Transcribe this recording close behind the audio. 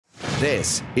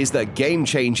This is the Game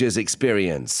Changers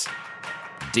Experience.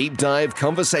 Deep dive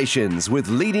conversations with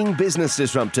leading business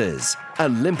disruptors,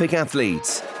 Olympic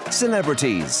athletes,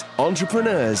 celebrities,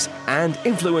 entrepreneurs, and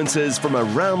influencers from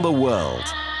around the world.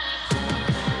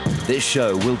 This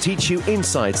show will teach you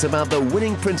insights about the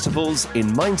winning principles in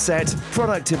mindset,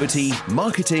 productivity,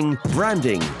 marketing,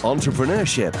 branding,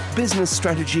 entrepreneurship, business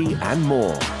strategy, and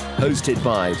more. Hosted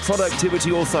by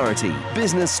Productivity Authority,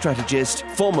 business strategist,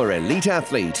 former elite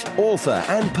athlete, author,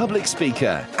 and public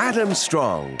speaker, Adam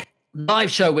Strong. Live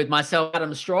show with myself,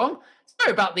 Adam Strong.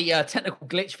 Sorry about the technical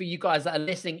glitch for you guys that are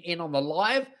listening in on the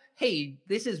live. Hey,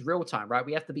 this is real time, right?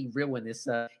 We have to be real in this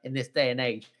day and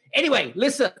age. Anyway,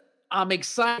 listen, I'm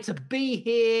excited to be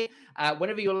here.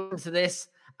 Whenever you're listening to this,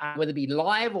 whether it be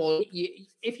live or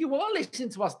if you are listening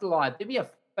to us live, do me a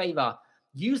favor.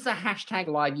 Use the hashtag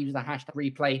live, use the hashtag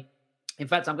replay. In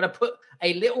fact, I'm going to put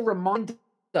a little reminder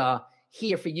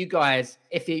here for you guys.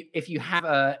 If you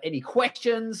have any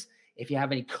questions, if you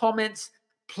have any comments,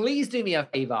 please do me a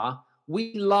favor.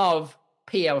 We love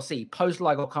PLC. Post,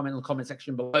 like, or comment in the comment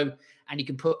section below. And you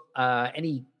can put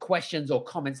any questions or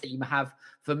comments that you may have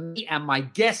for me and my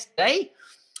guest today.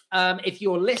 If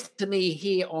you're listening to me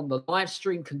here on the live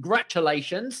stream,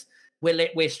 congratulations.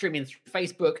 We're streaming through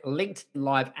Facebook, LinkedIn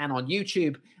Live, and on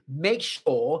YouTube. Make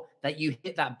sure that you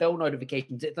hit that bell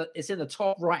notification. It's in the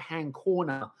top right-hand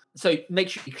corner. So make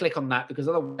sure you click on that, because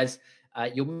otherwise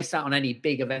you'll miss out on any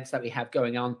big events that we have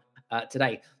going on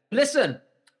today. Listen,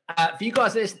 for you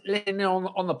guys listening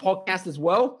on the podcast as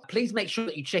well, please make sure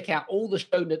that you check out all the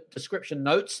show description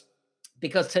notes,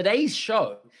 because today's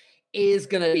show is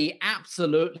going to be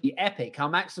absolutely epic.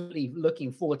 I'm absolutely looking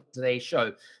forward to today's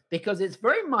show, because it's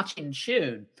very much in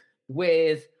tune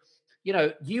with,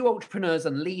 you entrepreneurs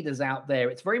and leaders out there.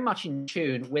 It's very much in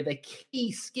tune with a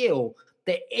key skill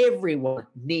that everyone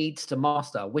needs to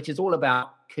master, which is all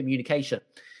about communication.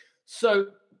 So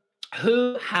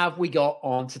who have we got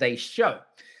on today's show?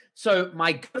 So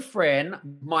my good friend,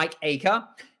 Mike Acker,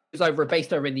 who's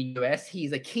based over in the US.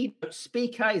 He's a keynote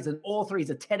speaker. He's an author. He's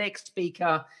a TEDx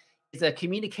speaker. He's a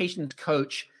communications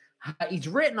coach. He's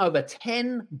written over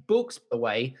 10 books, by the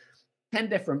way, 10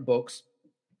 different books.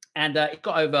 And he's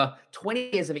got over 20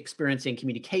 years of experience in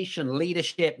communication,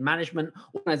 leadership, management,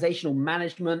 organizational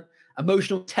management,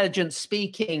 emotional intelligence,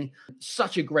 speaking.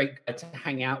 Such a great guy to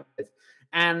hang out with.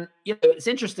 And, it's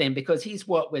interesting because he's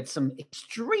worked with some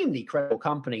extremely credible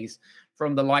companies,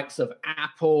 from the likes of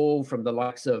Apple, from the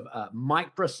likes of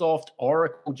Microsoft,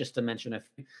 Oracle, just to mention a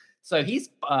few. So he's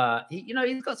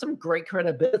got some great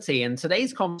credibility. And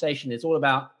today's conversation is all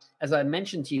about, as I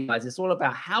mentioned to you guys, it's all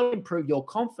about how to improve your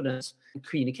confidence in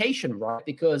communication, right?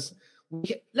 Because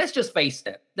let's just face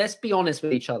it. Let's be honest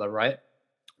with each other, right?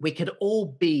 We could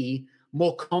all be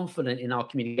more confident in our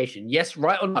communication. Yes,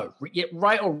 right or no?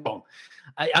 Right or wrong?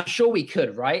 I'm sure we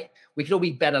could, right? We could all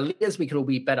be better leaders. We could all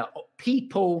be better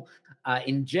people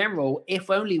in general,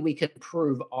 if only we could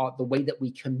improve the way that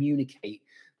we communicate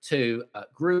to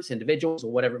groups, individuals,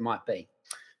 or whatever it might be.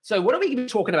 So what are we going to be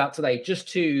talking about today? Just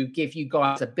to give you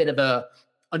guys a bit of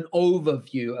an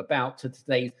overview about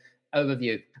today's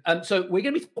overview. So we're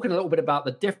going to be talking a little bit about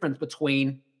the difference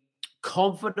between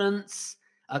confident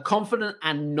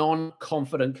and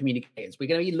non-confident communicators. We're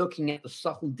going to be looking at the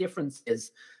subtle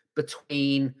differences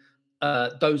between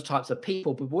those types of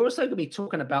people, but we're also going to be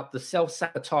talking about the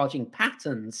self-sabotaging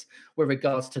patterns with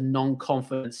regards to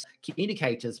non-confident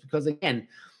communicators, because again,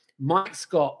 Mike's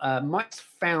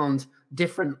found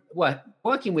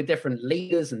working with different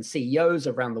leaders and CEOs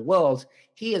around the world.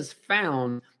 He has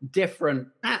found different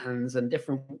patterns and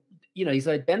different, he's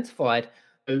identified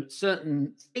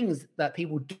certain things that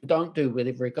people don't do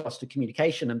with regards to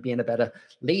communication and being a better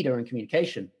leader in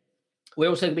communication. We're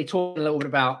also going to be talking a little bit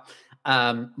about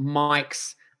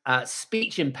Mike's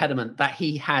speech impediment that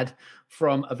he had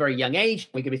from a very young age.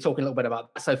 We're going to be talking a little bit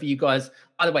about that. So for you guys,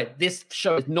 by the way, this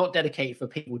show is not dedicated for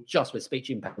people just with speech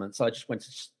impediment. So I just went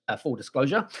to full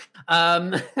disclosure.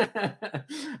 We're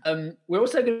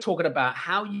also going to be talking about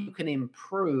how you can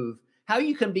improve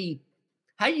your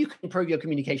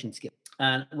communication skills.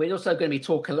 And we're also going to be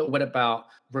talking a little bit about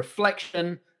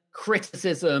reflection,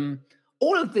 criticism,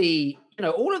 all of the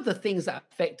things that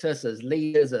affect us as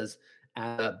leaders, as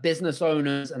business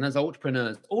owners, and as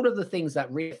entrepreneurs. All of the things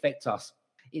that really affect us,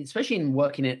 especially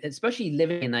especially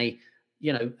living in a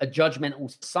judgmental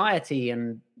society,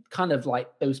 and kind of like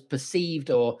those perceived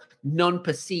or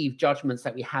non-perceived judgments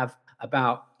that we have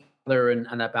about other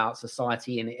and about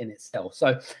society in itself.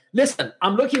 So listen,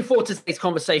 I'm looking forward to today's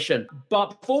conversation.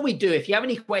 But before we do, if you have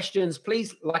any questions,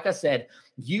 please, like I said,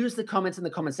 use the comments in the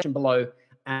comment section below.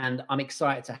 And I'm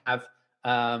excited to have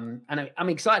And I'm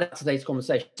excited about today's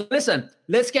conversation. So listen,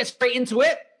 let's get straight into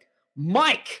it.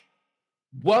 Mike,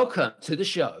 welcome to the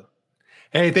show.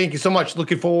 Hey, thank you so much.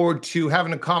 Looking forward to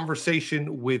having a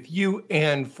conversation with you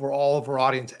and for all of our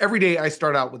audience. Every day I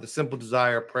start out with a simple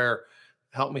desire, prayer,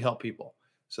 help me help people.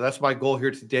 So that's my goal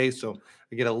here today. So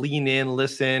I get to lean in,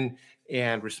 listen,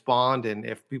 and respond. And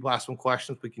if people ask some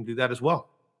questions, we can do that as well.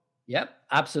 Yep,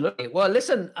 absolutely. Well,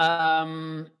 listen,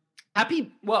 I'm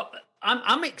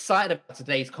excited about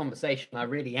today's conversation. I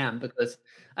really am, because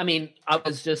I mean, I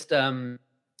was doing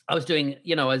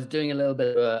a little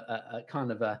bit of a kind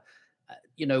of a,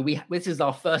 this is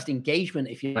our first engagement,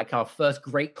 if you like, our first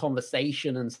great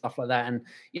conversation and stuff like that. And,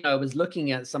 I was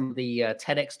looking at some of the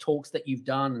TEDx talks that you've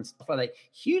done and stuff like that.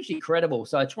 Hugely credible.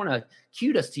 So I just want to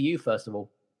kudos to you, first of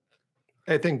all.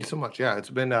 Hey, thank you so much. Yeah,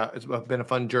 it's been a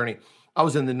fun journey. I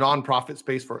was in the nonprofit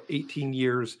space for 18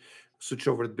 years, switched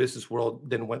over to the business world,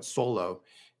 then went solo.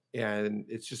 And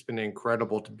it's just been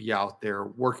incredible to be out there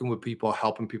working with people,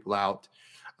 helping people out.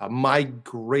 My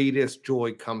greatest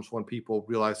joy comes when people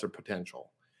realize their potential.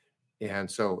 And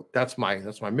so that's my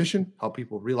mission, help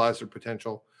people realize their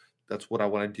potential. That's what I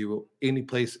want to do any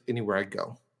place, anywhere I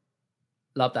go.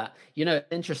 Love that.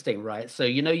 Interesting, right? So,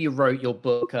 you wrote your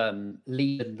book,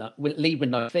 Lead with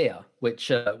No Fear, which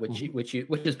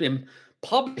has been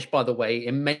published, by the way,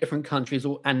 in many different countries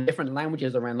and different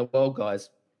languages around the world, guys.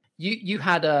 You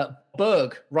had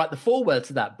Berg write the foreword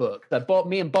to that book. That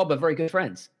me and Bob are very good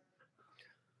friends.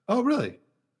 Oh, really?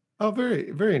 Oh, very,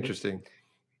 very interesting.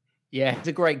 Yeah, he's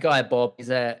a great guy, Bob. He's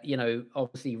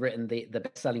obviously written the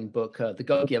best-selling book, The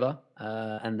Go-Giver,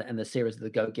 and the series of The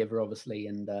Go-Giver, obviously.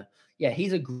 And yeah,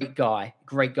 he's a great guy.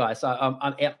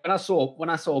 So when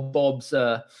I saw Bob's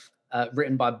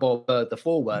written by Bob Berg, the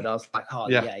foreword, I was like, oh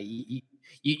yeah,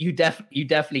 you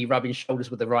definitely rubbing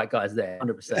shoulders with the right guys there,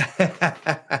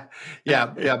 100%.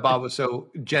 Yeah, Bob was so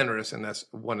generous, and that's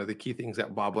one of the key things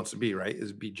that Bob wants to be, right?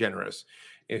 Is be generous.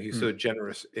 And he's so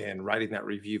generous in writing that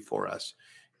review for us.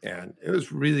 And it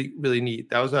was really, really neat.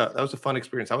 That was a fun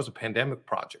experience. That was a pandemic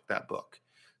project, that book.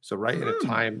 So right in a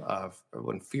time of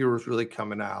when fear was really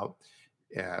coming out,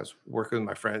 as working with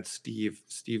my friend Steve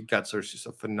Gutzler is just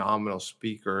a phenomenal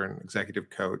speaker and executive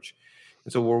coach.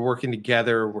 And so we're working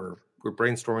together. We're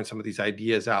brainstorming some of these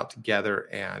ideas out together.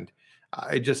 And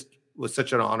it just was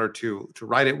such an honor to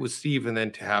write it with Steve and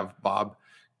then to have Bob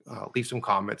leave some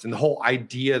comments. And the whole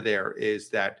idea there is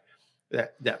that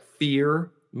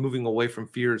fear, moving away from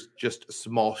fear, is just a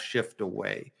small shift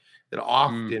away. That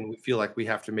often we feel like we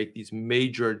have to make these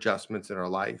major adjustments in our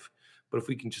life. But if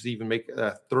we can just even make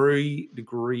a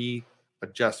 3-degree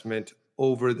adjustment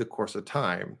over the course of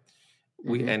time,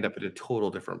 we end up at a total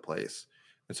different place.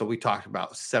 And so we talked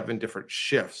about 7 different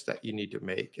shifts that you need to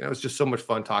make. And it was just so much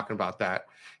fun talking about that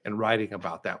and writing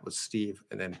about that with Steve.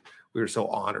 And then we were so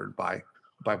honored by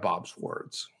Bob's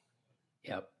words.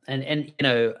 Yep. And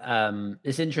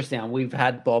it's interesting. We've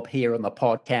had Bob here on the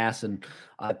podcast, and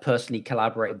I personally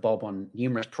collaborate with Bob on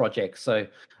numerous projects. So,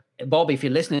 Bob, if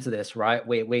you're listening to this, right,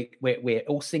 we're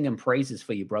all singing praises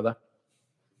for you, brother.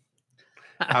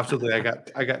 Absolutely.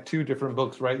 I got 2 different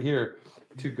books right here,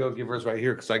 2 Go-Givers right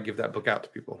here, because I give that book out to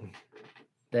people.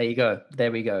 There you go.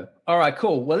 There we go. All right,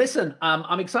 cool. Well, listen,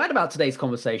 I'm excited about today's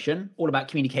conversation, all about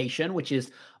communication, which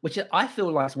I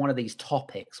feel like is one of these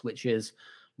topics, which is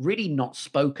really not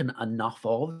spoken enough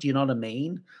of. Do you know what I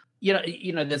mean?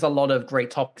 There's a lot of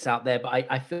great topics out there, but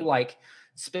I feel like,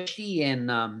 especially in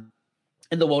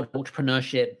the world of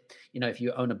entrepreneurship, if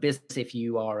you own a business, if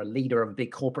you are a leader of a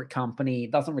big corporate company,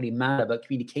 it doesn't really matter, but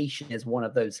communication is one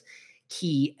of those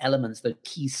key elements, the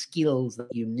key skills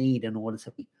that you need in order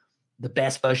to be the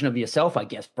best version of yourself, I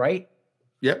guess, right?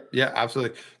 Yep. Yeah,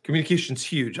 absolutely. Communication's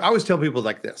huge. I always tell people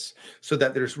like this, so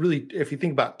that there's really, if you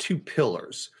think about 2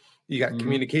 pillars, you got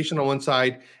communication on one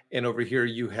side, and over here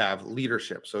you have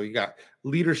leadership. So you got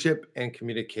leadership and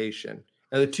communication.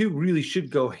 Now the 2 really should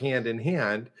go hand in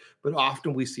hand, but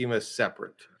often we see them as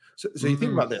separate. So you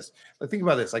think about this.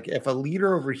 Like if a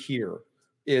leader over here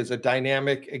is a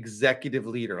dynamic executive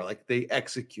leader, like they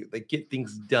execute, they get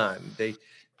things done, they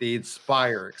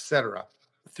inspire, etc.,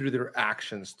 through their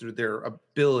actions, through their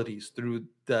abilities, through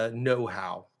the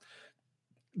know-how,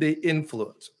 they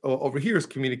influence. Over here is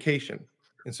communication.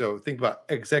 And so think about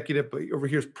executive, but over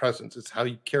here is presence. It's how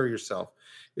you carry yourself.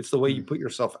 It's the way you put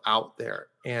yourself out there,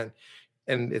 and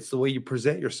it's the way you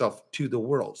present yourself to the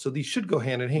world. So these should go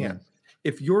hand in hand.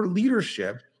 If your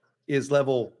leadership is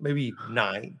level maybe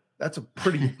 9, that's a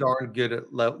pretty darn good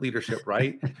leadership,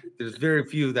 right? There's very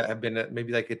few that have been at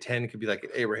maybe like a 10, could be like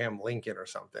an Abraham Lincoln or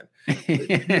something.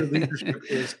 If your leadership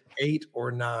is 8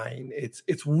 or 9,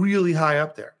 it's really high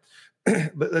up there.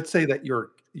 But let's say that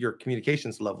your your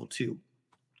communications level 2.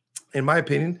 In my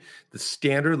opinion, the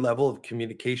standard level of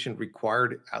communication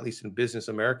required, at least in business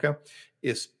America,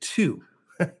 is 2.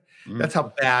 That's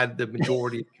how bad the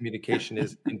majority of communication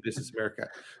is in business America.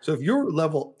 So if you're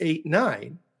level 8,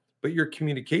 9, but your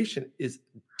communication is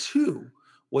 2,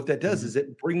 what that does is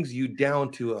it brings you down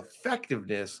to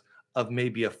effectiveness of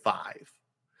maybe a 5.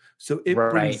 So it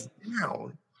brings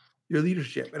down your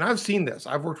leadership. And I've seen this.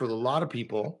 I've worked with a lot of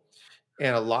people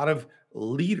and a lot of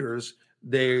leaders.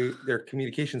 Their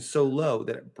communication's so low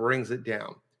that it brings it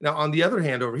down. Now, on the other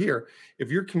hand, over here, if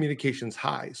your communication's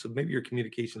high, so maybe your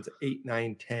communication's 8,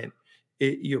 9, 10,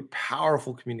 you're a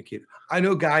powerful communicator. I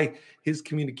know a guy, his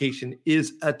communication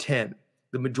is a 10.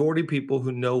 The majority of people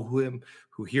who know him,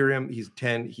 who hear him, he's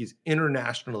 10. He's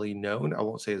internationally known. I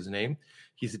won't say his name.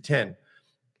 He's a 10.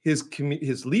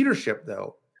 His leadership,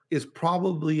 though, is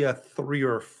probably a 3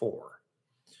 or 4.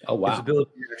 Oh, wow. His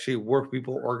ability to actually work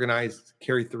people, organize,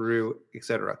 carry through,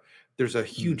 etc. There's a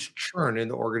huge churn in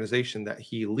the organization that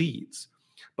he leads.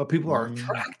 But people are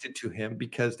attracted to him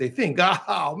because they think,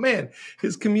 oh, man,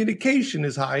 his communication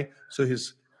is high, so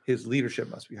his leadership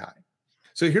must be high.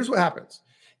 So here's what happens.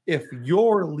 If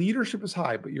your leadership is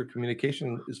high, but your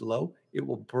communication is low, it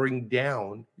will bring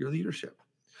down your leadership.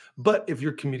 But if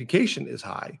your communication is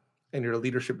high and your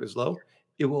leadership is low,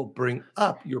 it will bring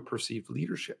up your perceived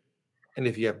leadership. And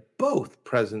if you have both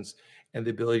presence and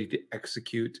the ability to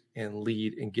execute and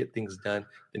lead and get things done,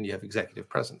 then you have executive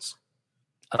presence.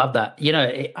 I love that.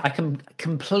 I can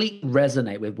completely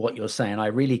resonate with what you're saying. I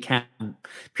really can,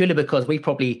 purely because we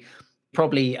probably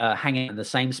hang in the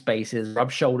same spaces, rub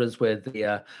shoulders with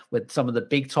some of the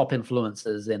big top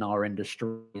influencers in our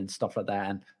industry and stuff like that.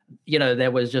 And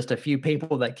there was just a few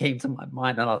people that came to my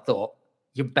mind, and I thought,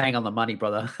 "You're bang on the money,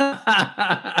 brother."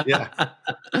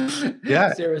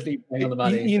 Yeah. Seriously, bang on the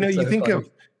money.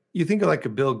 You think of like a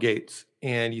Bill Gates,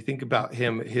 and you think about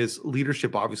him. His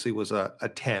leadership obviously was a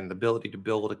 10, the ability to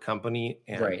build a company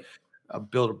and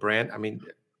build a brand. I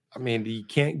mean, you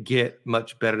can't get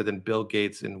much better than Bill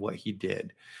Gates and what he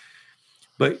did.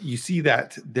 But you see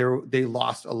that they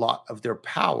lost a lot of their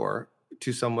power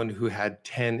to someone who had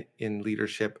 10 in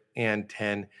leadership and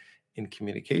 10 in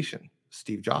communication,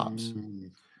 Steve Jobs.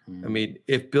 I mean,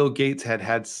 if Bill Gates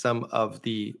had some of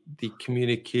the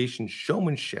communication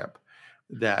showmanship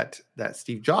that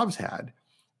Steve Jobs had,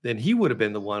 then he would have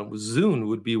been the one. Zune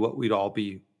would be what we'd all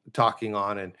be talking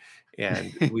on,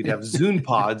 and we'd have Zune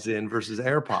pods in versus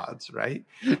AirPods, right?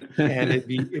 And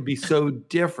it'd be so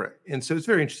different. And so it's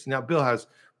very interesting. Now, Bill has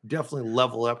definitely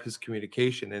leveled up his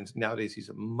communication, and nowadays he's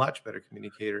a much better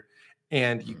communicator.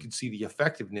 And you can see the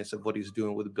effectiveness of what he's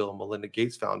doing with the Bill and Melinda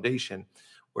Gates Foundation,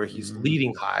 where he's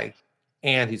leading high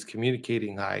and he's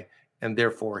communicating high, and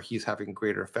therefore he's having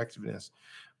greater effectiveness.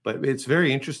 But it's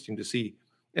very interesting to see.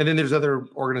 And then there's other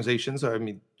organizations. I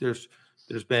mean, there's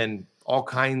been all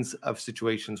kinds of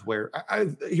situations where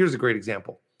here's a great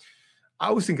example. I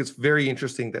always think it's very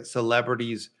interesting that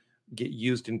celebrities get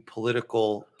used in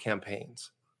political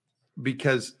campaigns,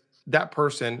 because that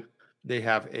person, they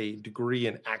have a degree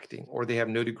in acting or they have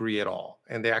no degree at all,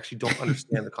 and they actually don't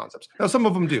understand the concepts. Now, some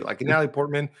of them do, like Natalie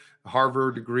Portman, a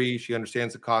Harvard degree, she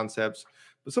understands the concepts,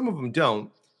 but some of them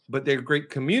don't. But they're great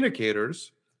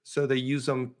communicators, so they use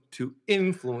them to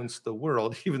influence the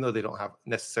world, even though they don't have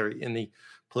necessarily any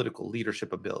political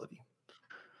leadership ability.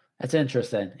 That's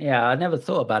interesting. Yeah, I never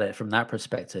thought about it from that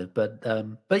perspective, but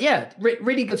yeah,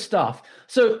 really good stuff.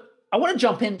 So I want to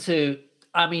jump into,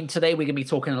 today we're going to be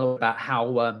talking a little about how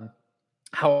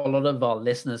a lot of our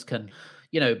listeners can,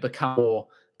 become more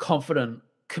confident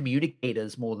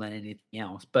communicators more than anything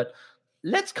else. But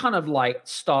let's kind of like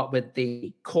start with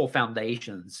the core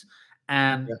foundations.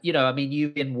 And,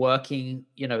 you've been working,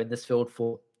 in this field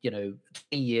for, 20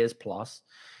 years plus.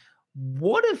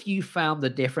 What have you found the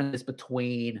difference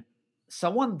between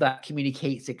someone that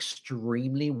communicates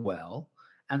extremely well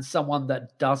and someone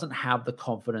that doesn't have the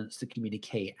confidence to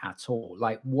communicate at all?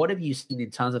 Like, what have you seen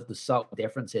in terms of the subtle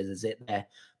differences? Is it their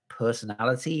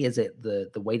personality? Is it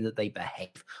the way that they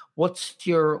behave? What's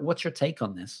your take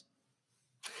on this?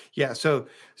 Yeah, so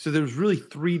there's really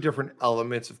 3 different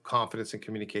elements of confidence and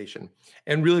communication.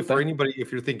 And really, for anybody,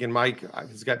 if you're thinking, Mike,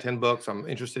 he's got 10 books, I'm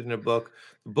interested in a book,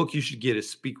 the book you should get is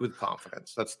Speak with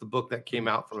Confidence. That's the book that came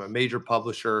out from a major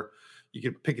publisher. You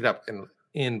can pick it up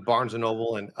in Barnes &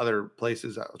 Noble and other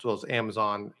places, as well as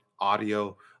Amazon,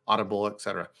 Audible,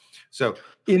 etc. So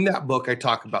in that book, I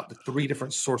talk about the 3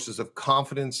 different sources of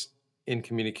confidence in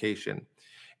communication.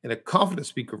 And a confident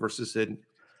speaker versus an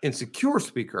insecure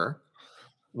speaker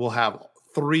will have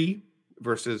 3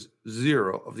 versus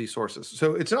 0 of these sources.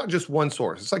 So it's not just one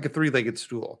source. It's like a 3-legged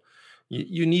stool.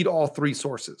 You need all 3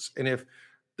 sources. And if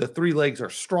the 3 legs are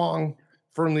strong,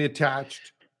 firmly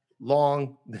attached,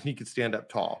 long, then you can stand up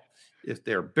tall. If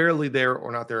they're barely there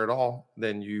or not there at all,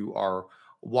 then you are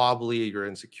wobbly, you're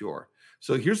insecure.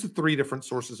 So here's the 3 different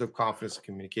sources of confidence and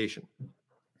communication.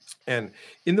 And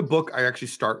in the book, I actually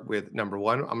start with number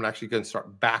 1. I'm actually going to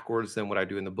start backwards than what I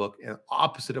do in the book, and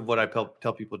opposite of what I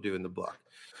tell people to do in the book.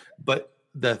 But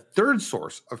the 3rd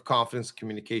source of confidence and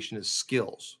communication is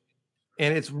skills.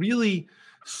 And it's really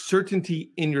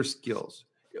certainty in your skills.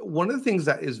 One of the things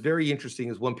that is very interesting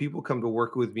is when people come to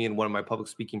work with me in one of my public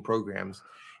speaking programs,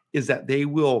 is that they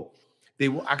will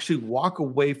actually walk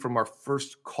away from our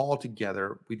first call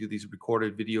together. We do these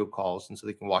recorded video calls, and so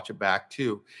they can watch it back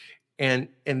too. And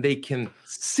they can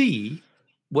see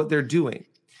what they're doing,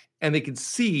 and they can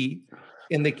see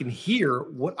and they can hear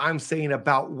what I'm saying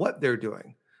about what they're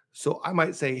doing. So I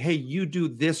might say, hey, you do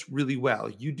this really well.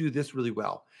 You do this really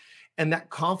well. And that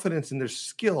confidence in their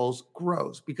skills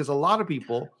grows, because a lot of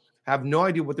people have no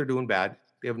idea what they're doing bad.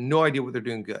 They have no idea what they're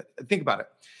doing good. Think about it.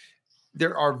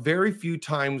 There are very few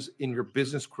times in your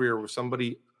business career where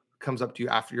somebody comes up to you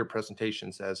after your presentation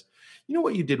and says, you know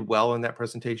what you did well in that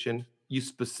presentation? You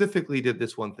specifically did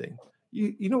this one thing.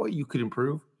 You know what you could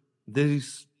improve?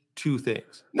 These 2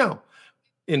 things. No.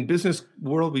 In business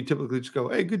world, we typically just go,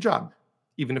 hey, good job.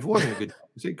 Even if it wasn't a good job,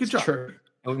 we say, good job. True.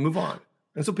 And we move on.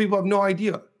 And so people have no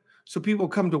idea. So people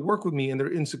come to work with me and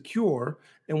they're insecure.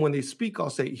 And when they speak, I'll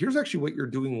say, here's actually what you're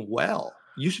doing well.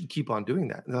 You should keep on doing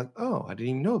that. And they're like, oh, I didn't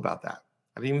even know about that.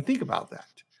 I didn't even think about that.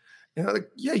 And I'm like,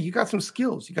 yeah, you got some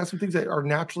skills. You got some things that are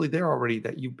naturally there already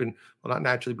that you've been, well, not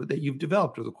naturally, but that you've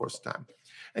developed over the course of time.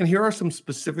 And here are some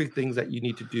specific things that you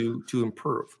need to do to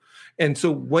improve. And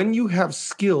so when you have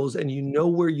skills and you know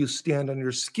where you stand on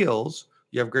your skills,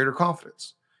 you have greater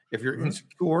confidence. If you're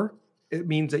insecure, it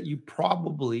means that you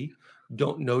probably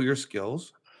don't know your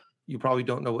skills. You probably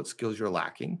don't know what skills you're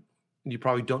lacking. And you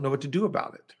probably don't know what to do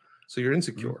about it. So you're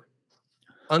insecure.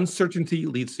 Uncertainty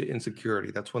leads to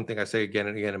insecurity. That's one thing I say again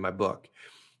and again in my book.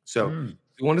 So if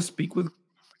you want to speak with,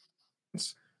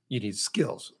 you need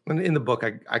skills. And in the book,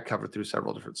 I cover through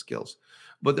several different skills.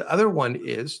 But the other one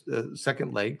is the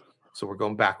second leg. So we're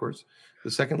going backwards.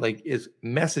 The second leg is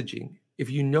messaging. If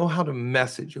you know how to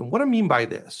message, and what I mean by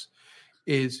this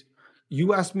is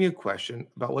you asked me a question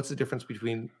about what's the difference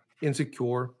between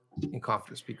insecure and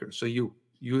confident speakers. So you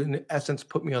in essence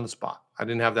put me on the spot. I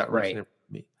didn't have that written in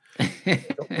me.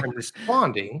 So I'm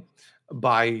responding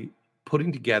by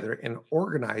putting together and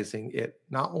organizing it,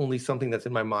 not only something that's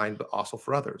in my mind, but also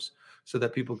for others, so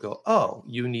that people go, oh,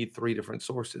 you need 3 different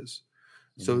sources.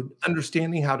 So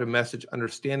understanding how to message,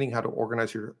 understanding how to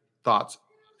organize your thoughts,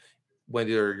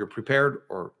 whether you're prepared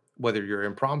or whether you're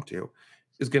impromptu,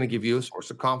 is going to give you a source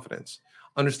of confidence.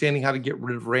 Understanding how to get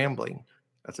rid of rambling,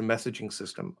 that's a messaging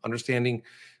system. Understanding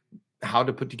how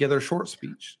to put together a short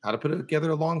speech, how to put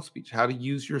together a long speech, how to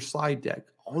use your slide deck,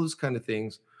 all those kind of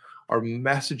things are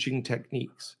messaging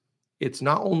techniques. It's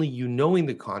not only you knowing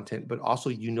the content, but also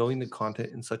you knowing the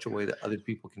content in such a way that other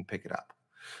people can pick it up.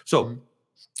 So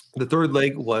the 3rd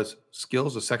leg was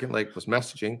skills. The second leg was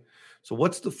messaging. So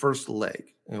what's the first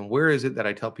leg? And where is it that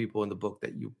I tell people in the book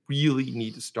that you really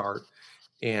need to start?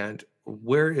 And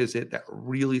where is it that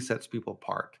really sets people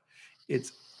apart?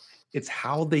 It's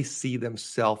how they see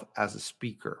themselves as a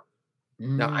speaker.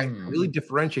 Now, I really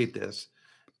differentiate this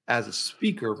as a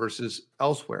speaker versus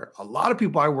elsewhere. A lot of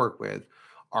people I work with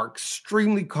are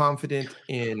extremely confident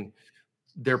in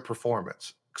their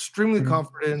performance, extremely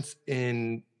confident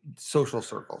in social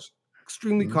circles,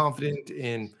 extremely confident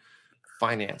in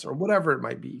finance or whatever it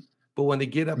might be. But when they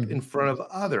get up in front of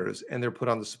others and they're put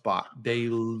on the spot, they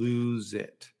lose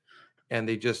it. And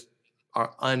they just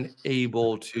are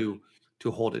unable to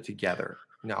hold it together.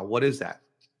 Now, what is that?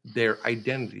 Their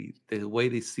identity, the way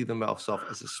they see themselves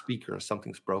as a speaker,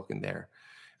 something's broken there.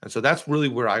 And so that's really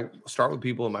where I start with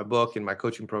people in my book, in my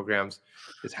coaching programs,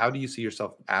 is how do you see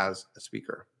yourself as a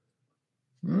speaker?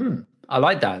 I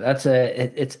like that. That's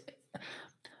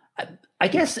I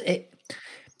guess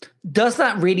does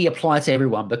that really apply to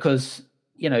everyone? Because,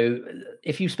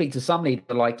 if you speak to somebody,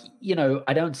 they're like,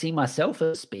 I don't see myself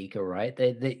as a speaker, right?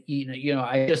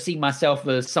 I just see myself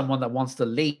as someone that wants to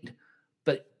lead,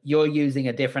 but you're using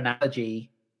a different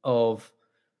analogy of,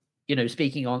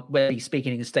 speaking on, whether you're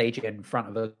speaking in stage in front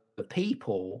of the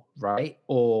people, right?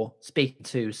 Or speaking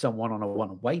to someone on a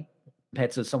one-on-one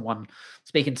compared to someone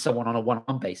speaking to someone on a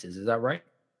one-on-one basis. Is that right?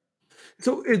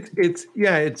 So it's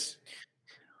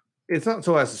not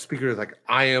so as a speaker, it's like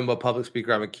I am a public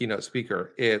speaker, I'm a keynote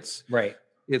speaker. It's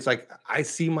like I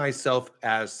see myself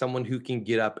as someone who can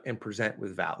get up and present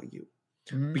with value.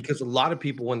 Mhm. Because a lot of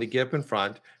people, when they get up in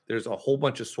front, there's a whole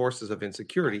bunch of sources of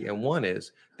insecurity. And one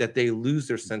is that they lose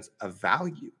their sense of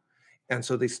value. And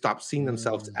so they stop seeing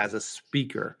themselves Mm. as a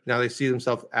speaker. Now they see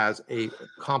themselves as a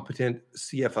competent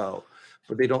CFO,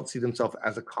 but they don't see themselves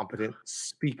as a competent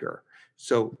speaker.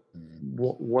 So Mm.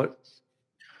 one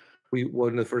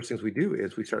of the first things we do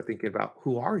is we start thinking about,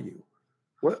 who are you?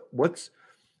 What's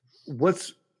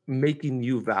making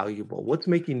you valuable? What's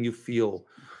making you feel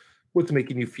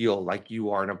like you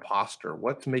are an imposter?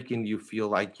 What's making you feel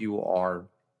like you are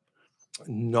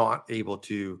not able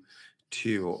to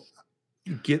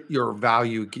get your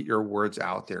value, get your words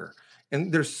out there?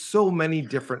 And there's so many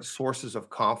different sources of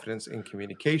confidence in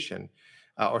communication.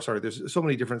 There's so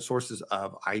many different sources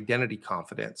of identity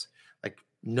confidence, like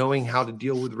knowing how to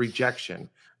deal with rejection,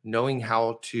 knowing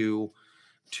how to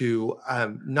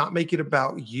not make it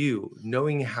about you,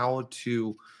 knowing how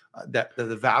to that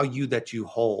the value that you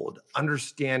hold,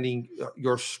 understanding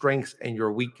your strengths and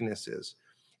your weaknesses.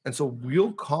 And so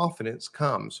real confidence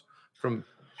comes from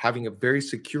having a very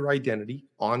secure identity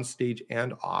on stage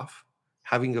and off,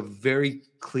 having a very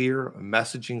clear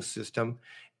messaging system,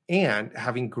 and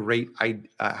having great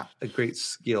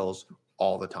skills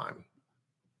all the time.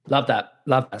 Love that.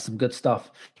 Love that. Some good stuff.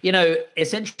 You know,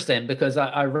 it's interesting because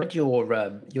I read your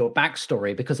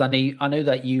backstory because I know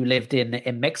that you lived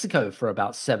in Mexico for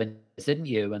about 7 years, didn't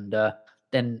you? And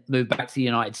then moved back to the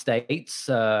United States.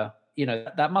 You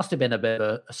know, that must have been a bit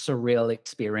of a surreal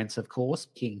experience, of course,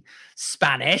 speaking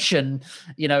Spanish and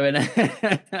you know, and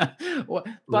but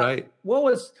Right. what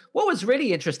was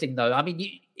really interesting though, I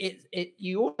mean,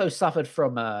 you also suffered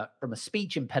from a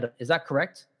speech impediment. Is that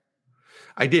correct?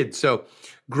 I did. So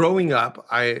growing up,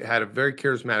 have a very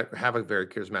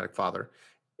charismatic father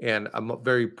and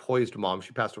very poised mom.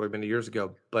 She passed away many years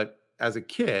ago. But as a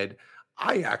kid,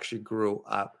 I actually grew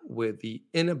up with the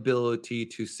inability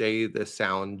to say the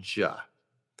sound "j,"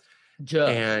 Ja.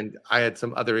 and I had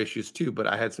some other issues too. But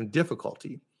I had some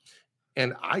difficulty,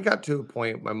 and I got to a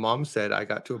point. My mom said I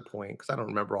got to a point because I don't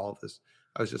remember all of this.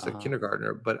 I was just a Uh-huh.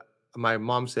 kindergartner, but my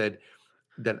mom said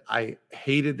that I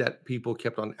hated that people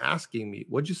kept on asking me,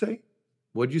 "What'd you say?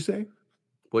 What'd you say?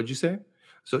 What'd you say?"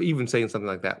 So even saying something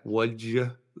like that, what'd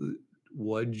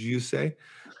you say?"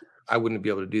 I wouldn't be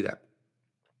able to do that.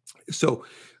 So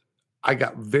I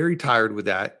got very tired with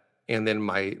that. And then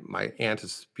my aunt is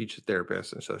a speech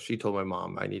therapist. And so she told my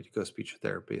mom I need to go speech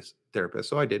therapist.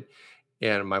 So I did.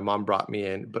 And my mom brought me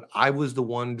in, but I was the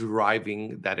one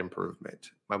driving that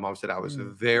improvement. My mom said I was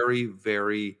Mm. very,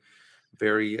 very,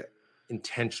 very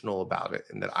intentional about it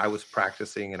and that I was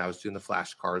practicing and I was doing the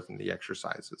flashcards and the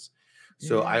exercises.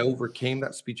 So I Yeah. overcame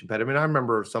that speech impediment. I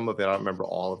remember some of it. I don't remember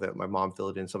all of it. My mom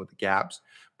filled in some of the gaps,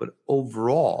 but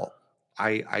overall,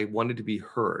 I wanted to be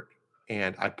heard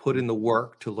and I put in the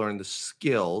work to learn the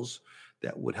skills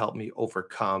that would help me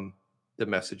overcome the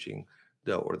messaging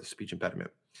or the speech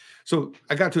impediment. So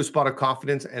I got to a spot of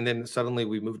confidence, and then suddenly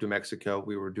we moved to Mexico.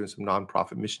 We were doing some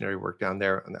nonprofit missionary work down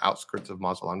there on the outskirts of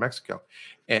Mazatlan, Mexico.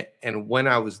 And when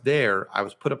I was there, I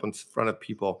was put up in front of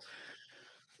people.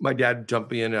 My dad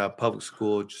jumped me in a public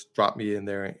school, just dropped me in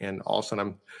there, and all of a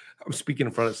sudden I'm speaking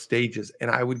in front of stages, and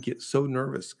I would get so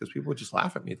nervous because people would just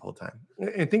laugh at me the whole time.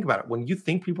 And think about it: when you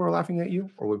think people are laughing at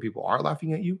you, or when people are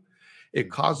laughing at you, it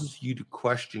causes you to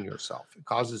question yourself. It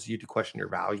causes you to question your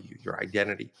value, your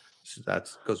identity. So that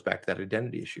goes back to that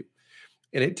identity issue.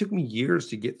 And it took me years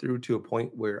to get through to a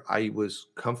point where I was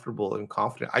comfortable and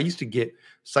confident. I used to get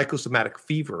psychosomatic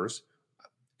fevers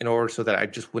in order so that I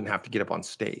just wouldn't have to get up on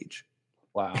stage.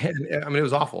 Wow. And I mean, it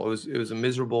was awful. It was a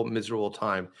miserable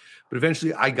time. But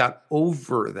eventually I got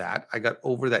over that. I got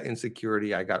over that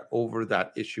insecurity. I got over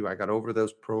that issue. I got over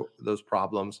those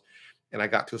problems. And I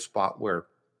got to a spot where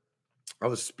I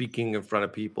was speaking in front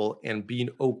of people and being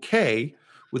okay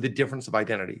with the difference of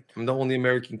identity. I'm the only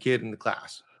American kid in the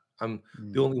class. I'm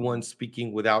the Mm. only one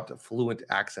speaking without a fluent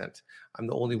accent. I'm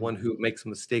the only one Mm. who makes a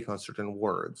mistake on certain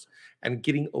words, and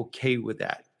getting okay with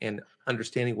that and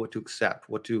understanding what to accept,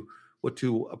 what to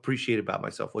appreciate about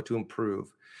myself, what to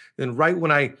improve. Then right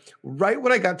when I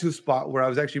got to a spot where I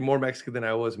was actually more Mexican than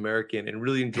I was American and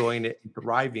really enjoying it and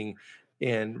thriving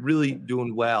and really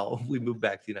doing well, we moved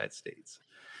back to the United States.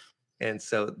 And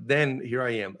so then here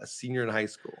I am, a senior in high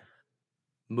school,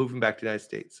 moving back to the United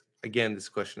States. Again, this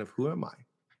question of who am I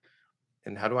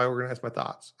and how do I organize my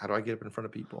thoughts? How do I get up in front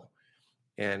of people?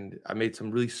 And I made some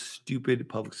really stupid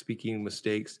public speaking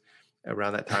mistakes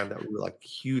around that time that were like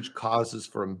huge causes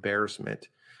for embarrassment,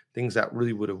 things that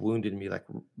really would have wounded me, like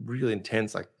really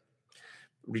intense, like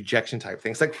rejection type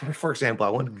things. Like for example, I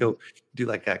wanted to Mm. go do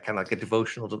like a kind of like a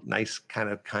devotional, nice kind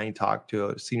of kind talk to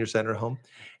a senior center home,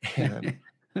 and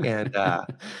And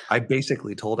I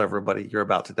basically told everybody, "You're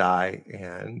about to die,"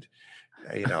 and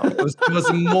it was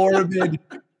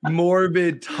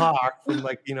morbid talk from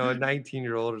like a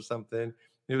 19-year-old or something.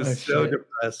 It Oh was so shit.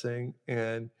 depressing,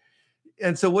 and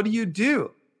so what do you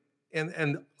do?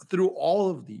 And through all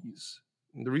of these,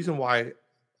 the reason why I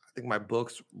think my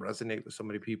books resonate with so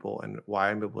many people and why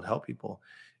I'm able to help people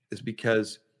is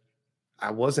because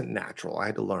I wasn't natural. I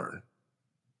had to learn.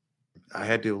 I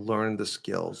had to learn the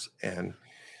skills, and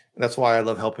that's why I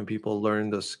love helping people learn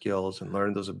those skills and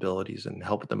learn those abilities and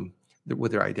help them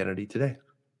with their identity today.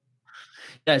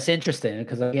 Yeah, it's interesting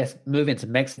because I guess moving to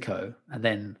Mexico and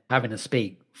then having to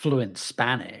speak fluent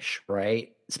Spanish,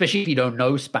 right? Especially if you don't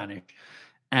know Spanish.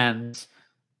 And,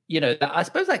 I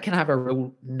suppose that can have a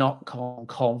real knock on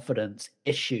confidence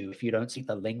issue if you don't speak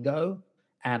the lingo.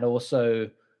 And also,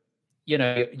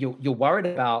 you're worried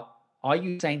about, are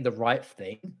you saying the right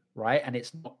thing, right? And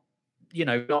it's not,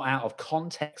 not out of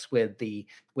context with the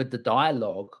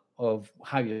dialogue of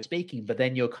how you're speaking, but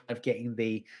then you're kind of getting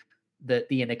the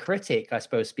inner critic, I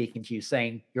suppose, speaking to you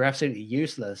saying you're absolutely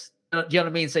useless. Do you know what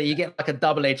I mean? So you get like a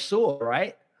double-edged sword,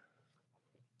 right?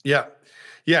 Yeah.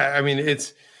 Yeah. I mean,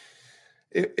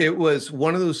 it was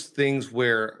one of those things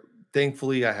where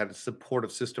thankfully I had a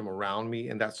supportive system around me,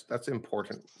 and that's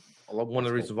important. One of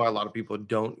the reasons why a lot of people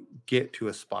don't get to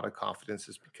a spot of confidence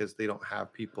is because they don't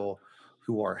have people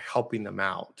who are helping them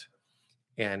out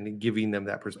and giving them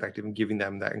that perspective and giving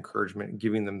them that encouragement and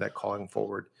giving them that calling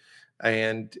forward.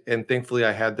 And thankfully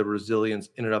I had the resilience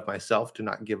in and of myself to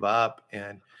not give up.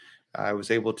 And I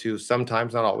was able to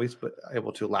sometimes, not always, but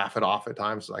able to laugh it off at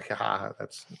times, like, haha,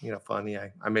 that's funny.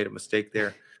 I made a mistake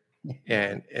there.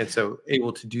 And so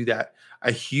able to do that.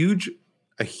 A huge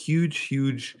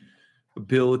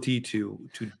ability to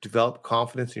develop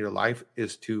confidence in your life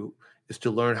is to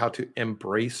learn how to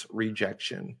embrace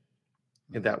rejection.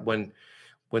 And that when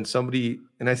somebody,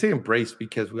 and I say embrace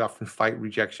because we often fight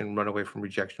rejection, run away from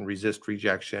rejection, resist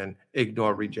rejection,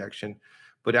 ignore rejection,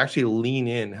 but actually lean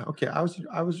in. Okay, I was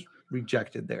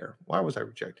rejected there. Why was I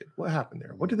rejected? What happened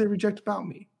there? What did they reject about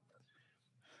me?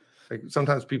 Like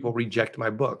sometimes people reject my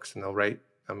books and they'll write,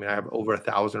 I mean, I have over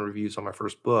 1,000 reviews on my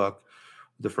first book,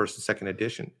 the first and second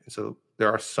edition. And so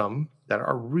there are some that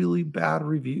are really bad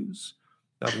reviews.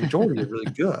 Now the majority are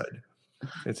really good.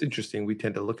 It's interesting. We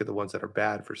tend to look at the ones that are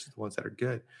bad versus the ones that are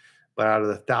good. But out of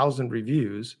the 1,000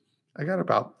 reviews, I got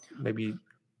about maybe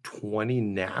 20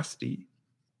 nasty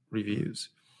reviews.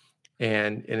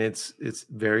 And it's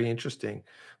very interesting.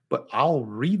 But I'll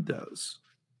read those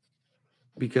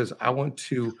because I want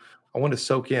to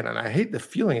soak in. And I hate the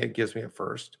feeling it gives me at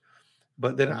first,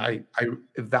 but then I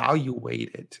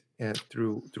evaluate it and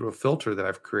through a filter that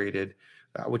I've created,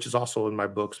 which is also in my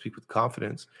book, Speak with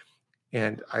Confidence.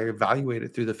 And I evaluate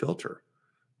it through the filter.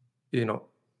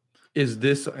 Is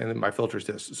this, and my filter is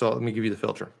this. So let me give you the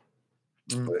filter.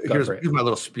 Here's my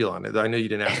little spiel on it. I know you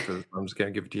didn't ask for this, but I'm just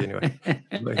going to give it to you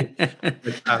anyway.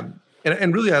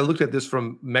 And really, I looked at this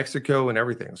from Mexico and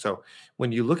everything. So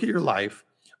when you look at your life,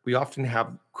 we often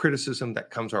have criticism that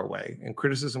comes our way, and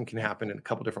criticism can happen in a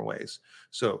couple different ways.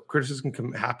 So criticism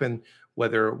can happen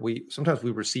whether sometimes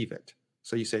we receive it.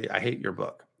 So you say, I hate your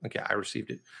book. Okay, I received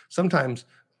it. Sometimes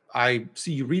I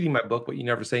see you reading my book, but you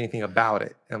never say anything about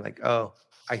it. And I'm like, oh,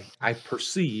 I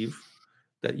perceive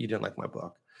that you didn't like my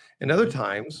book. And other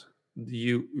times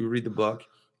you read the book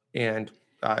and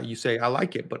you say, I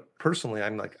like it, but personally,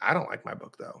 I'm like, I don't like my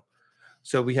book though.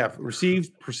 So we have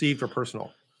received, perceived, or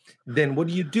personal. Then what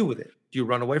do you do with it? Do you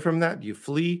run away from that? Do you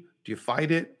flee? Do you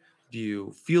fight it? Do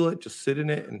you feel it, just sit in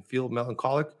it and feel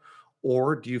melancholic?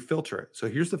 Or do you filter it? So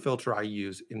here's the filter I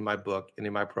use in my book and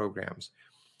in my programs.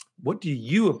 What do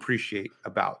you appreciate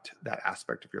about that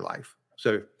aspect of your life?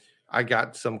 So I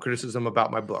got some criticism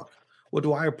about my book. What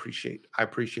do I appreciate? I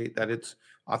appreciate that it's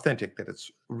authentic, that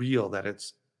it's real, that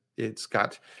it's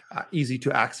got easy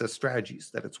to access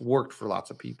strategies, that it's worked for lots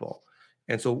of people.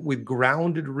 And so with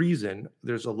grounded reason,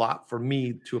 there's a lot for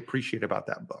me to appreciate about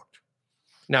that book.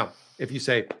 Now, if you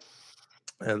say,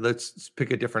 let's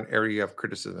pick a different area of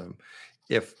criticism.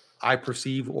 If I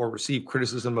perceive or receive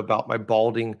criticism about my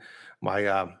balding,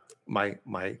 my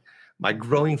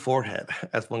growing forehead,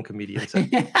 as one comedian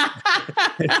said,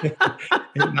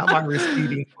 not my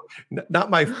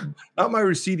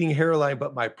receding hairline,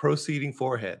 but my proceeding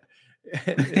forehead.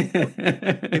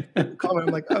 Comment,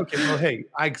 I'm like, okay, well, hey,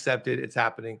 I accept it. It's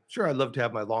happening. Sure, I'd love to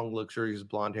have my long, luxurious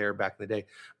blonde hair back in the day,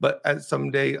 but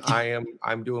someday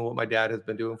I'm doing what my dad has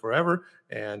been doing forever,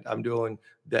 and I'm doing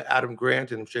the Adam Grant,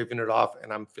 and I'm shaving it off,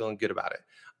 and I'm feeling good about it.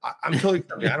 I'm totally.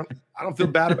 I don't feel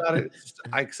bad about it. It's just,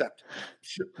 I accept.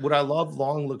 Would I love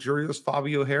long, luxurious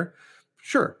Fabio hair?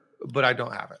 Sure, but I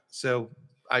don't have it. So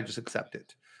I just accept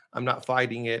it. I'm not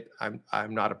fighting it.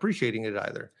 I'm not appreciating it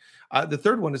either. The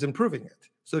third one is improving it.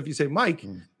 So if you say, Mike,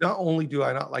 not only do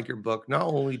I not like your book, not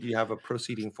only do you have a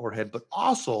proceeding forehead, but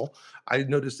also I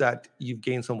noticed that you've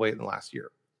gained some weight in the last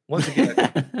year. Once again,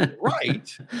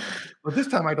 right. But this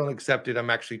time I don't accept it. I'm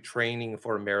actually training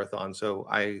for a marathon. So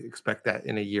I expect that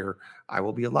in a year, I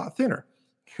will be a lot thinner.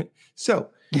 So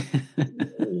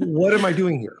what am I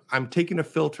doing here? I'm taking a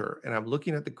filter and I'm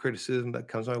looking at the criticism that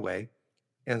comes my way.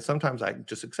 And sometimes I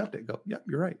just accept it, go, yeah,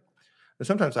 you're right. And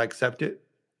sometimes I accept it,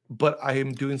 but I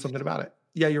am doing something about it.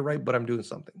 Yeah, you're right, but I'm doing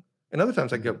something. And other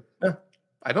times I go,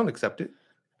 I don't accept it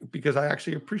because I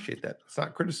actually appreciate that. It's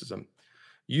not criticism.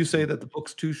 You say that the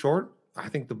book's too short. I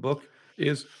think the book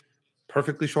is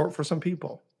perfectly short for some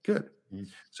people. Good.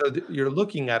 So you're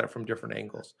looking at it from different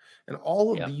angles. And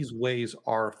all of these ways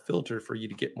are filtered for you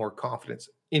to get more confidence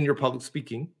in your public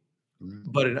speaking,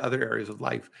 but in other areas of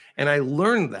life. And I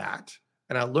learned that,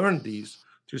 and I learned these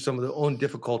through some of the own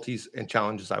difficulties and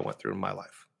challenges I went through in my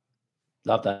life.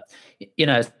 Love that. You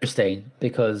know, it's interesting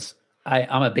because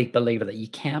I'm a big believer that you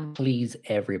can't please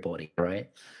everybody, right?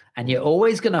 And you're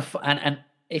always going to, and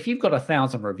if you've got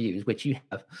 1,000 reviews, which you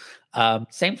have,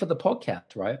 same for the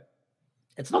podcast, right?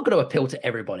 It's not going to appeal to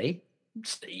everybody.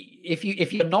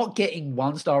 If you're not getting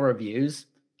 1-star reviews,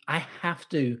 I have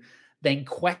to then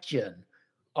question,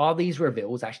 are these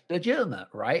reviews actually legitimate,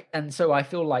 right? And so I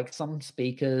feel like some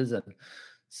speakers and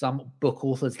some book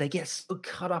authors, they get so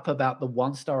cut up about the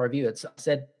 1-star review. It's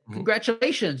said,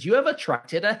 congratulations, you have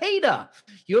attracted a hater.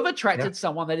 You have attracted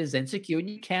someone that is insecure and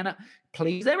you cannot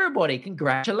please everybody.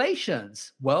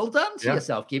 Congratulations. Well done to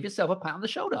yourself. Give yourself a pat on the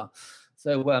shoulder.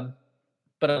 So,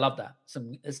 but I love that.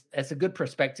 It's a good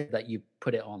perspective that you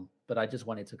put it on, but I just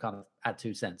wanted to kind of add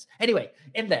 2 cents. Anyway,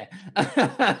 in there.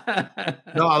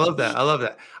 No, I love that. I love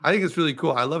that. I think it's really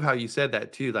cool. I love how you said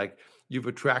that too. Like, you've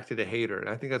attracted a hater. And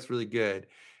I think that's really good.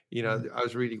 You know, I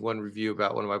was reading one review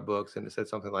about one of my books and it said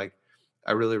something like,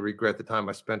 I really regret the time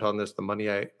I spent on this, the money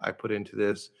I put into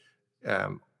this,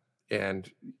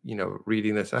 and, you know,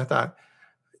 reading this. And I thought,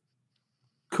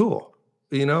 cool.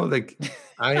 You know, like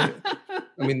I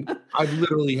mean, I've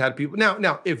literally had people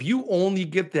now, if you only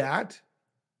get that,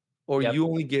 or you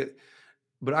only get,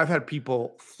 but I've had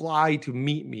people fly to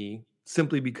meet me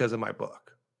simply because of my book.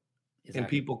 And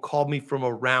people called me from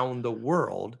around the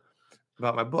world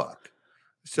about my book.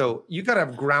 So you got to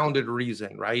have grounded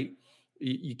reason, right?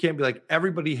 You can't be like,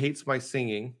 everybody hates my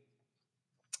singing,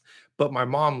 but my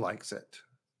mom likes it.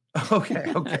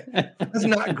 Okay. That's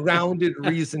not grounded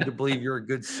reason to believe you're a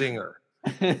good singer.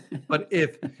 But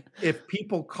if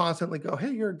people constantly go,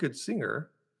 hey, you're a good singer,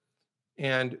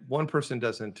 and one person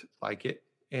doesn't like it,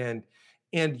 and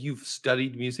you've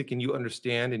studied music and you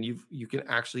understand, and you can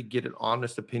actually get an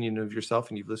honest opinion of yourself,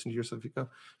 and you've listened to yourself, you go,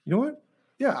 you know what?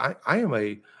 Yeah, I am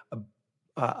a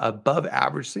above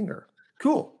average singer.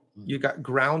 Cool. You got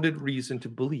grounded reason to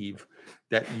believe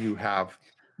that you have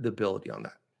the ability on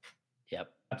that.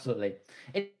 Yep, absolutely.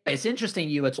 It's interesting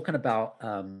you were talking about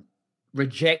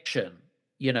rejection,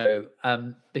 you know,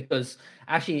 because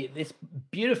actually this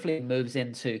beautifully moves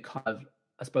into kind of,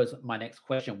 I suppose, my next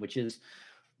question, which is,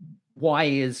 why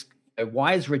is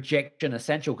rejection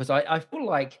essential? Because I feel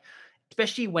like,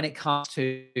 especially when it comes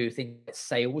to things like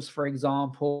sales, for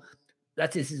example,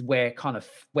 this is where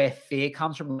fear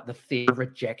comes from, like the fear of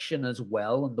rejection as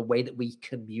well, and the way that we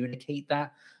communicate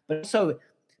that. But also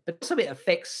it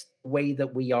affects the way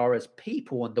that we are as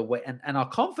people, and the way and our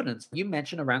confidence. You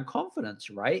mentioned around confidence,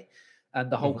 right? And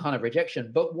the whole kind of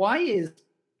rejection. But why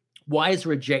is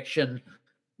rejection?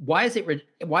 Why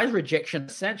is rejection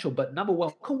essential? But number one,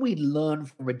 what can we learn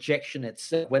from rejection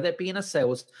itself, whether it be in a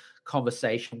sales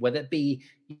conversation, whether it be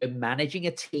managing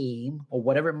a team or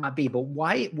whatever it might be? But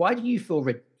why do you feel,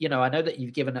 I know that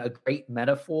you've given a great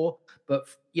metaphor, but,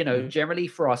 generally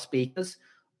for our speakers,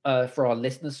 for our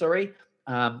listeners,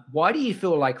 why do you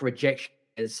feel like rejection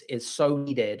is so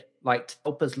needed, like to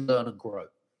help us learn and grow?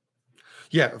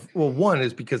 Yeah. Well, one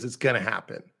is because it's going to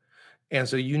happen. And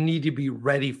so you need to be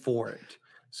ready for it.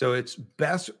 So it's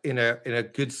best in a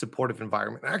good supportive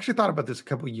environment. I actually thought about this a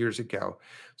couple of years ago.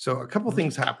 So a couple of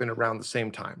things happened around the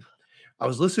same time. I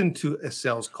was listening to a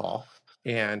sales call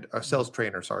and a sales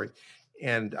trainer,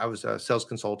 and I was a sales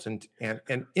consultant.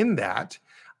 And in that,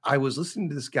 I was listening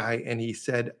to this guy, and he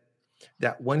said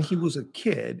that when he was a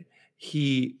kid,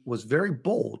 he was very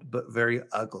bold, but very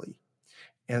ugly.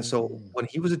 And so when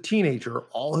he was a teenager,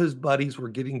 all his buddies were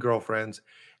getting girlfriends,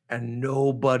 and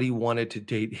nobody wanted to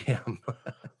date him.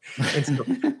 And so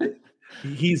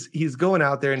he's going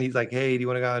out there and he's like, hey, do you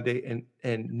want to go on a date?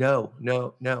 And no.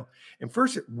 And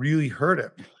first it really hurt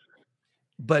him.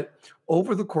 But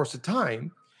over the course of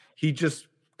time, he just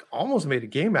almost made a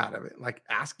game out of it, like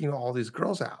asking all these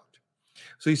girls out.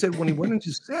 So he said when he went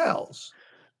into sales,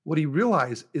 what he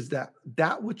realized is that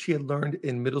which he had learned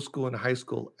in middle school and high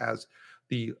school as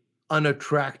the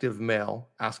unattractive male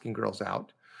asking girls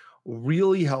out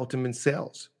really helped him in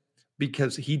sales,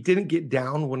 because he didn't get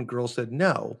down when girls said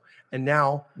no. And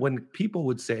now when people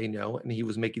would say no and he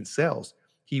was making sales,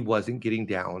 he wasn't getting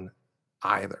down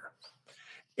either.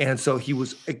 And so he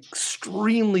was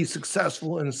extremely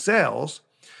successful in sales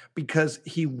because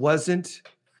he wasn't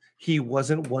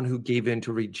one who gave in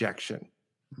to rejection.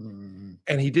 Mm.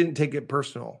 And he didn't take it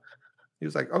personal. He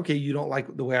was like, okay, you don't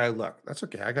like the way I look. That's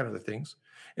okay. I got other things.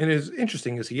 And it's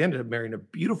interesting is he ended up marrying a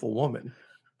beautiful woman,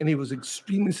 and he was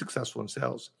extremely successful in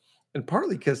sales. And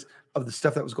partly because of the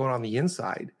stuff that was going on the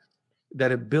inside,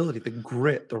 that ability, the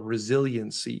grit, the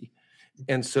resiliency.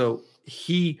 And so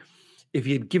if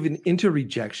he had given into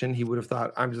rejection, he would have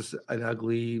thought, I'm just an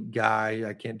ugly guy.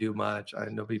 I can't do much.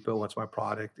 Nobody wants my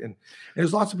product. And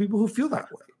there's lots of people who feel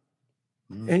that way.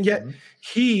 Mm-hmm. And yet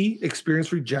he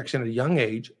experienced rejection at a young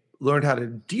age, learned how to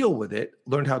deal with it,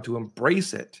 learned how to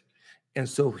embrace it. And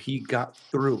so he got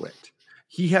through it.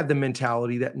 He had the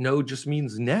mentality that no just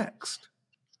means next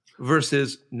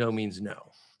versus no means no.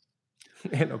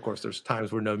 And of course, there's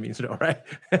times where no means no, right?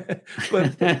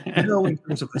 but no in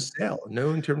terms of a sale,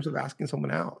 no in terms of asking someone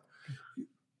out.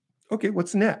 Okay,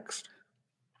 what's next?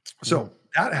 So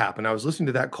that happened. I was listening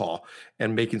to that call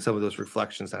and making some of those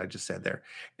reflections that I just said there.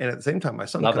 And at the same time, my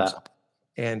son comes up,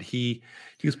 and he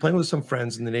was playing with some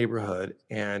friends in the neighborhood.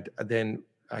 And then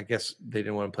I guess they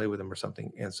didn't want to play with him or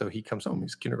something. And so he comes home,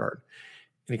 he's kindergarten,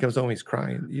 and he comes home, he's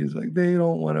crying. He's like, they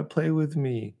don't want to play with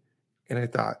me. And I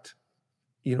thought,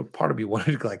 part of me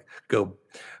wanted to like go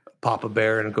pop a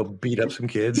bear and go beat up some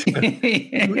kids.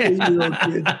 8-year-old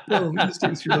kids, boom,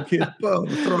 6-year-old kids, boom,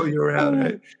 throw you around,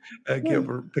 right?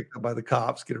 Get picked up by the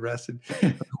cops, get arrested.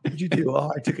 What did you do?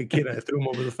 Oh, I took a kid and I threw him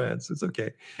over the fence. It's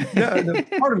okay. No,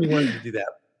 part of me wanted to do that.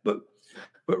 But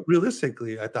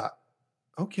realistically, I thought,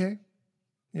 okay,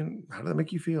 how did that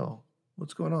make you feel?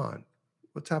 What's going on?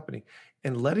 What's happening?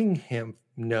 And letting him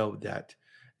know that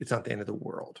it's not the end of the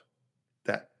world.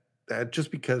 That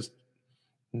just because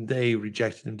they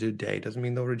rejected him today doesn't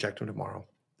mean they'll reject him tomorrow.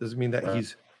 Doesn't mean that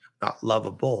he's not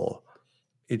lovable.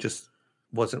 It just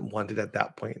wasn't wanted at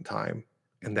that point in time,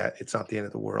 and that it's not the end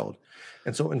of the world.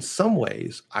 And so in some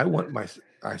ways, I want my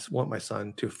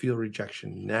son to feel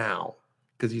rejection now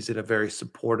because he's in a very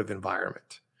supportive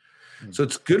environment. Mm-hmm. So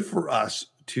it's good for us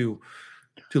to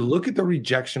look at the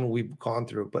rejection we've gone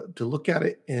through, but to look at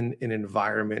it in an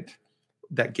environment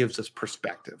that gives us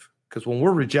perspective. Because when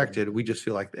we're rejected, we just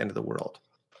feel like the end of the world.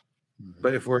 Mm-hmm.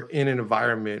 But if we're in an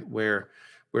environment where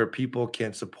people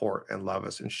can support and love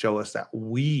us and show us that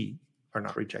we are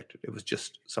not rejected, it was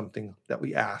just something that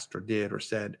we asked or did or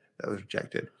said that was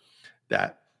rejected,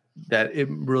 that it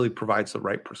really provides the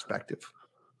right perspective.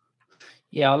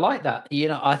 Yeah, I like that.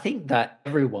 I think that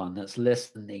everyone that's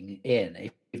listening in,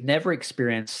 if you've never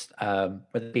experienced, whether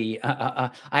it be,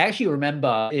 I actually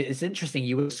remember, it's interesting,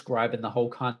 you were describing the whole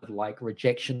kind of like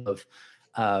rejection of,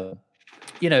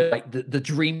 like the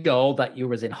dream girl that you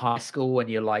was in high school and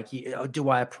you're like, do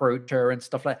I approach her and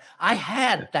stuff like that. I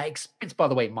had that experience, by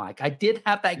the way, Mike. I did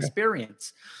have that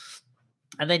experience.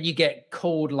 And then you get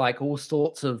called like all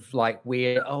sorts of like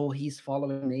weird, he's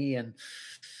following me. And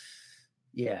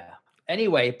yeah.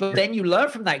 Anyway, but then you learn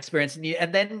from that experience,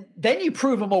 and then you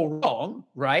prove them all wrong,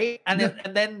 right? And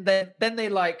then they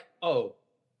like, well,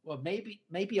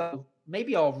 maybe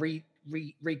I'll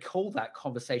recall that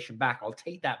conversation back. I'll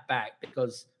take that back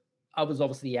because I was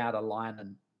obviously out of line,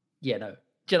 and do you know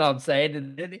what I'm saying?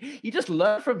 And you just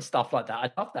learn from stuff like that.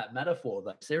 I love that metaphor,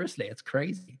 though. Seriously, it's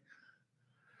crazy.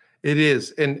 It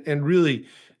is, and really,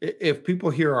 if people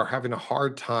here are having a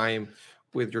hard time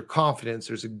with your confidence,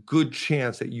 there's a good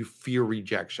chance that you fear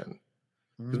rejection.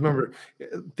 Because remember,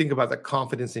 think about the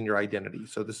confidence in your identity.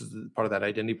 So this is part of that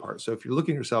identity part. So if you're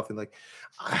looking at yourself and like,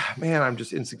 man, I'm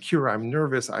just insecure, I'm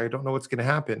nervous, I don't know what's going to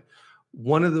happen.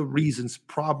 One of the reasons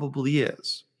probably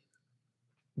is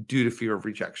due to fear of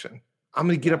rejection. I'm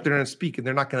going to get up there and speak, and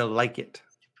they're not going to like it.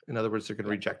 In other words, they're going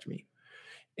to reject me.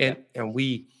 And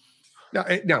we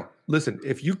now listen.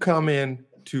 If you come in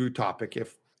to topic,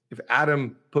 if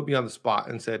Adam put me on the spot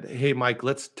and said, hey, Mike,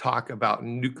 let's talk about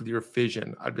nuclear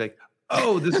fission, I'd be like,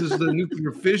 oh, this is the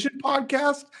nuclear fission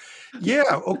podcast?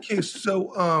 Yeah. Okay.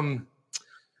 So,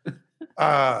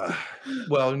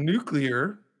 well,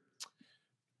 nuclear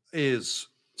is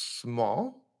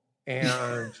small.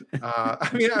 And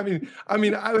I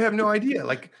mean, I have no idea,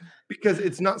 like, because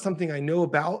it's not something I know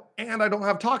about, and I don't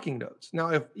have talking notes.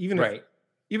 Now, if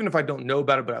even if I don't know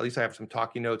about it, but at least I have some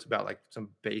talking notes about like some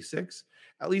basics,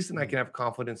 at least then I can have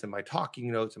confidence in my talking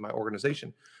notes and my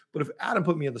organization. But if Adam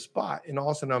put me on the spot and all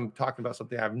of a sudden I'm talking about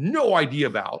something I have no idea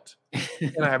about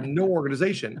and I have no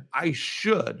organization, I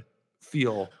should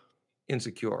feel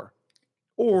insecure.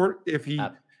 Or if he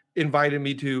invited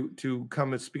me to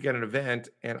come and speak at an event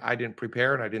and I didn't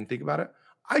prepare and I didn't think about it,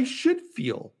 I should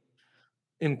feel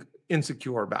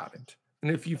insecure about it.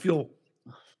 And if you feel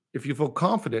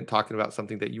confident talking about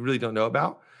something that you really don't know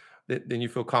about, then you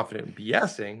feel confident in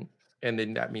BSing, and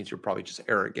then that means you're probably just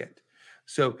arrogant.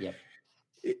 So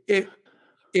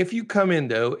if you come in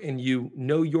though and you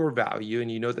know your value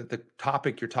and you know that the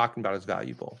topic you're talking about is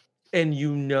valuable and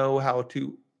you know how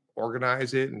to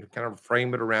organize it and kind of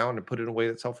frame it around and put it in a way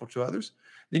that's helpful to others,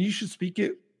 then you should speak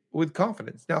it with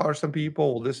confidence. Now, are some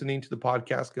people listening to the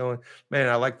podcast going, man,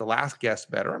 I like the last guest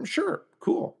better? I'm sure.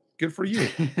 Cool. Good for you.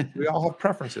 We all have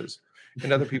preferences.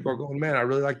 And other people are going, man, I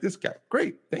really like this guy.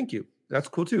 Great. Thank you. That's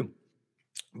cool too.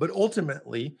 But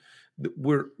ultimately,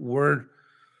 we're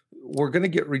going to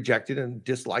get rejected and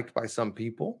disliked by some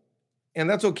people, and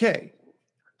that's okay.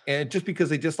 And just because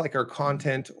they dislike our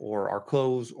content or our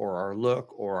clothes or our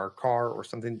look or our car or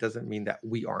something doesn't mean that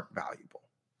we aren't valuable.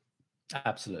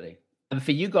 Absolutely. And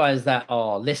for you guys that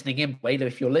are listening in,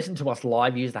 if you're listening to us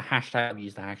live, use the hashtag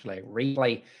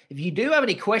replay. If you do have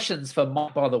any questions for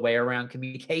Mike, by the way, around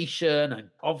communication and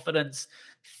confidence,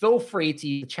 feel free to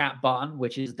use the chat button,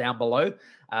 which is down below.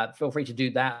 Feel free to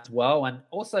do that as well. And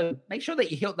also make sure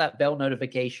that you hit that bell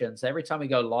notification. So every time we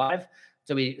go live,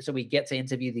 so we get to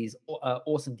interview these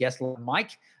awesome guests like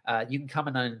Mike, you can come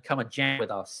and jam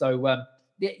with us. So,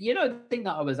 the thing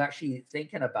that I was actually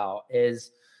thinking about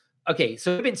is, okay,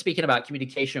 so we've been speaking about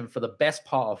communication for the best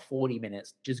part of 40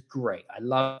 minutes, which is great. I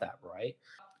love that, right?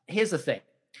 Here's the thing.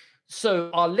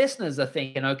 So our listeners are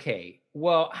thinking, okay,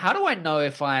 well, how do I know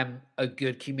if I'm a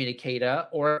good communicator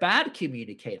or a bad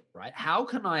communicator, right?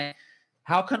 I'm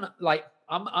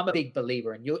a big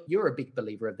believer, and you're a big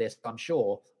believer of this, I'm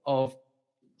sure, of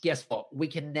guess what? We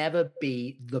can never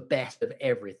be the best of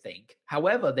everything.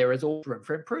 However, there is always room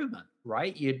for improvement,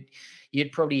 right?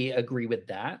 You'd probably agree with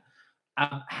that.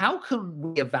 How can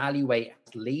we evaluate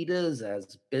as leaders,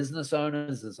 as business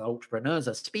owners, as entrepreneurs,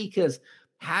 as speakers?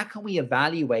 How can we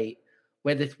evaluate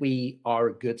whether we are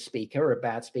a good speaker or a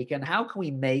bad speaker, and how can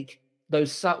we make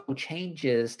those subtle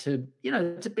changes to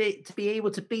be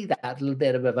able to be that little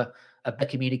bit of a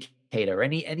communicator?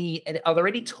 Are there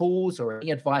any tools or any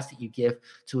advice that you give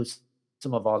to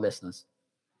some of our listeners?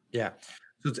 Yeah,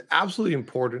 so it's absolutely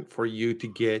important for you to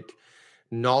get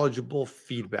knowledgeable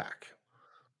feedback.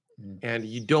 And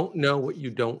you don't know what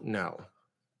you don't know.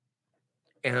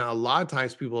 And a lot of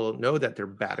times people don't know that they're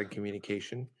bad at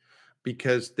communication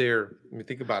because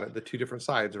think about it, the two different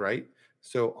sides, right?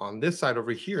 So on this side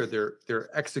over here, they're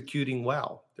executing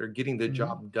well. They're getting the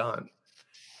job done.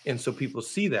 And so people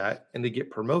see that and they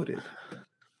get promoted,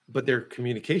 but their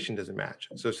communication doesn't match.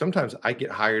 So sometimes I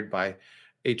get hired by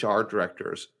HR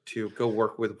directors to go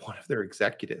work with one of their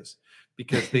executives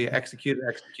because they executed,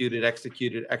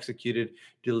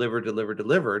 delivered.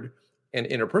 And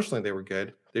interpersonally, they were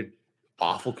good. They're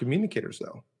awful communicators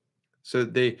though. So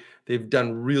they've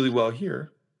done really well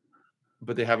here,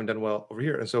 but they haven't done well over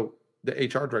here. And so the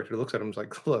HR director looks at them and is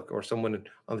like, look, or someone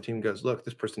on the team goes, look,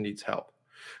 this person needs help.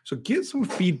 So get some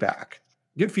feedback,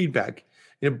 get feedback.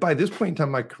 By this point in time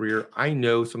in my career, I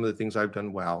know some of the things I've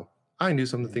done well. I knew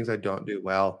some of the things I don't do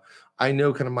well. I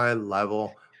know kind of my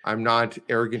level. I'm not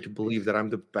arrogant to believe that I'm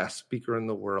the best speaker in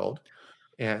the world.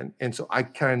 And so I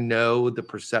kind of know the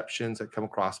perceptions that come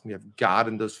across me. I've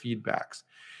gotten those feedbacks.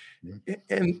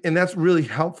 And that's really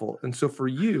helpful. And so for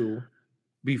you,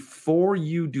 before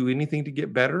you do anything to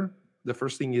get better, the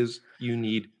first thing is you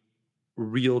need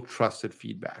real trusted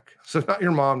feedback. So not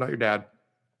your mom, not your dad,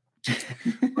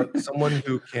 but someone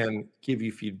who can give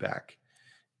you feedback.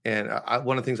 And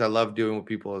one of the things I love doing with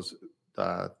people is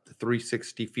the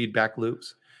 360 feedback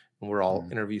loops. And we're all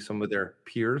interview some of their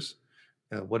peers.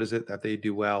 What is it that they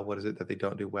do well? What is it that they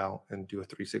don't do well? And do a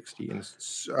 360. And it's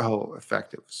so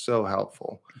effective, so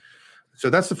helpful.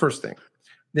 So that's the first thing.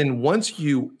 Then once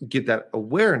you get that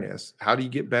awareness, how do you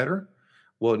get better?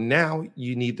 Well, now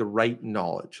you need the right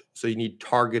knowledge. So you need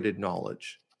targeted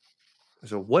knowledge.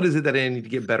 So what is it that I need to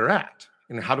get better at?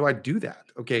 And how do I do that?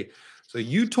 Okay, so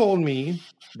you told me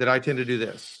that I tend to do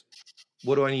this.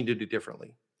 What do I need to do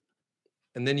differently?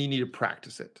 And then you need to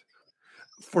practice it.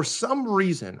 For some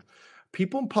reason,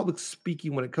 people in public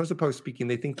speaking, when it comes to public speaking,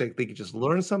 they think that they could just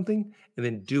learn something and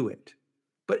then do it.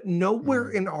 But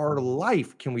nowhere in our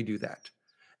life can we do that.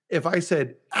 If I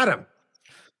said, Adam,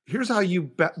 here's how you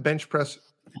bench press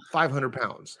 500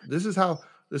 pounds. This is how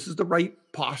This is the right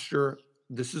posture.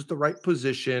 This is the right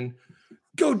position.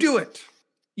 Go do it.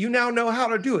 You now know how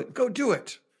to do it. Go do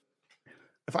it.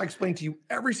 If I explain to you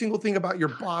every single thing about your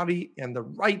body and the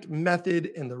right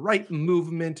method and the right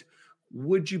movement,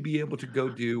 would you be able to go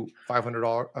do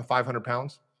 500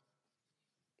 pounds?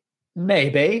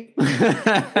 Maybe.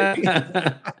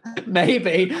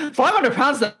 Maybe. 500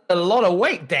 pounds is a lot of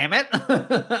weight, damn it.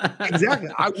 Exactly.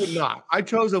 I would not. I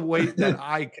chose a weight that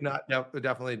I cannot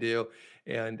definitely do.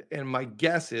 And my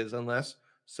guess is, unless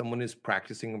someone is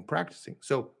practicing and practicing.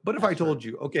 So, but if I told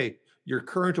you, okay, your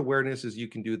current awareness is you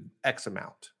can do X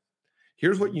amount.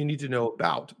 Here's what you need to know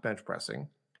about bench pressing.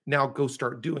 Now go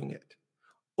start doing it.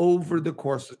 Over the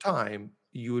course of time,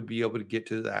 you would be able to get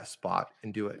to that spot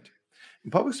and do it.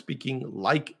 In public speaking,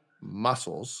 like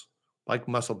muscles, like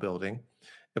muscle building,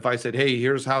 if I said, hey,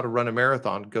 here's how to run a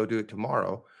marathon, go do it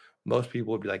tomorrow, most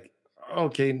people would be like,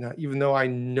 okay, now, even though I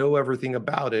know everything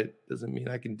about it, doesn't mean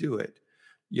I can do it.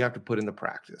 You have to put in the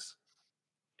practice.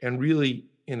 And really,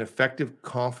 in effective,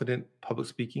 confident public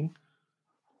speaking,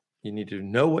 you need to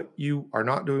know what you are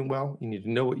not doing well. You need to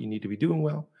know what you need to be doing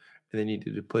well, and then you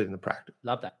need to put it in the practice.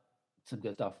 Love that. Some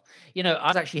good stuff. I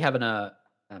was actually having an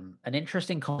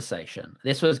interesting conversation.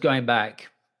 This was going back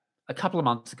a couple of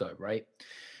months ago, right?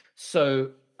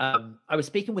 So I was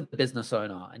speaking with the business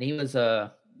owner, and he was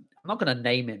I'm not going to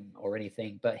name him or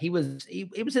anything, but he was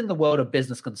in the world of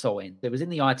business consulting. It was in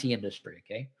the IT industry,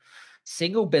 okay?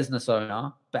 Single business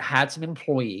owner, but had some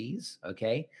employees,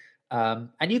 okay? And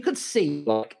you could see,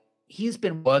 like, he's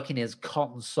been working his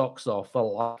cotton socks off for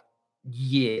like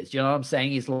years. You know what I'm saying?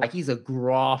 He's a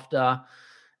grafter.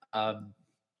 But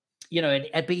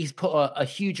he's put a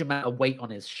huge amount of weight on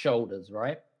his shoulders,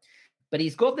 right? But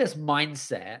he's got this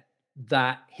mindset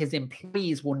that his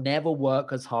employees will never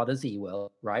work as hard as he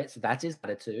will, right? So that's his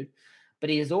attitude. But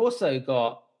he's also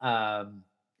got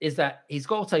he's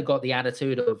also got the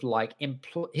attitude of like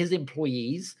his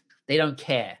employees, they don't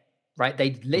care, right?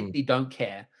 They literally don't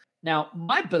care. Now,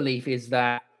 my belief is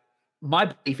that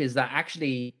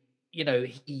actually,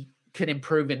 he can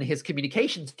improve in his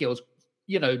communication skills,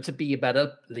 to be a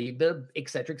better leader, et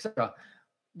cetera, et cetera.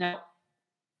 Now,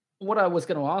 what I was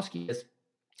going to ask you is,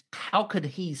 how could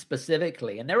he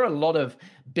specifically, and there are a lot of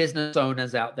business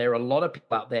owners out there, a lot of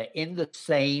people out there in the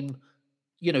same,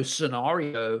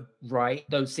 scenario, right?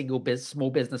 Those small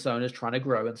business owners trying to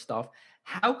grow and stuff.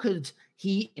 How could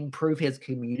he improve his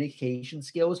communication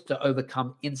skills to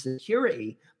overcome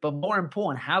insecurity? But more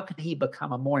important, how could he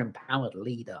become a more empowered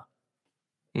leader?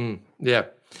 Yeah.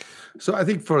 So I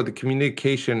think for the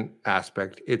communication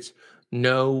aspect, it's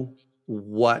know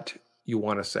what you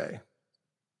want to say.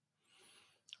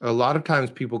 A lot of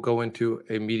times people go into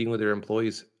a meeting with their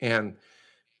employees and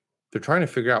they're trying to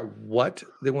figure out what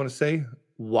they want to say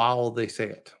while they say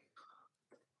it.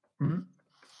 Mm-hmm.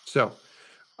 So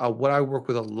what I work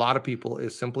with a lot of people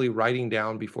is simply writing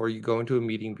down before you go into a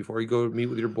meeting, before you go meet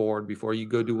with your board, before you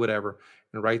go do whatever,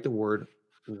 and write the word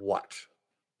what.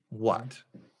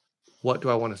 What do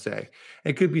I want to say?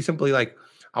 It could be simply like,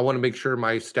 I want to make sure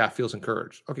my staff feels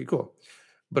encouraged. Okay, cool.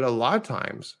 But a lot of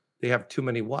times they have too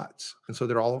many whats, and so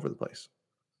they're all over the place.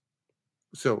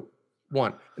 So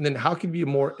one, and then how can you be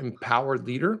a more empowered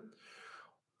leader?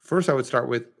 First, I would start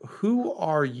with, who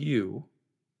are you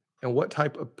and what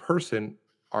type of person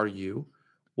are you?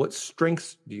 What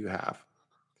strengths do you have?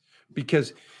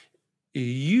 Because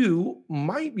you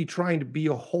might be trying to be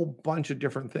a whole bunch of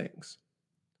different things.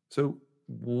 So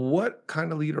what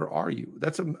kind of leader are you?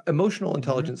 That's emotional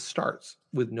intelligence starts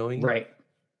with knowing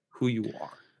who you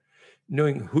are.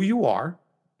 Knowing who you are,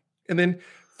 and then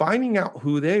finding out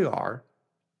who they are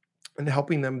and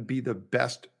helping them be the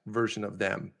best version of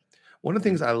them. One of the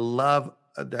things I love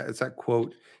is that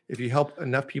quote, if you help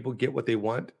enough people get what they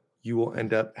want, you will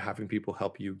end up having people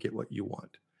help you get what you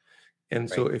want. And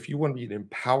so if you want to be an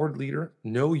empowered leader,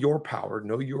 know your power,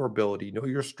 know your ability, know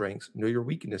your strengths, know your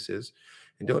weaknesses,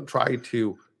 and don't try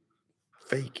to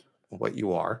fake what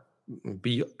you are.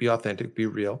 Be authentic, be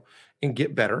real, and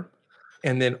get better.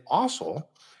 And then also,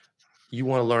 you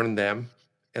want to learn them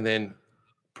and then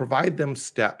provide them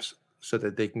steps so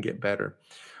that they can get better.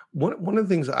 One of the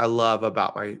things I love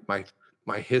about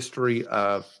my history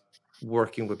of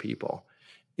working with people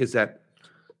is that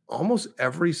almost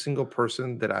every single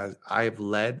person that I've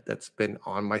led that's been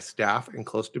on my staff and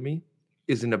close to me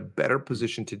is in a better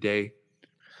position today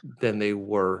than they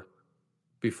were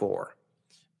before.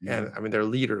 And I mean, they're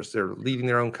leaders, they're leading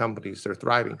their own companies, they're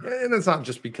thriving. And it's not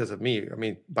just because of me. I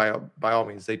mean, by all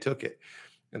means, they took it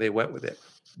and they went with it.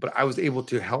 But I was able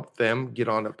to help them get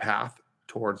on a path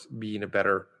towards being a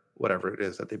better, whatever it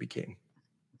is that they became.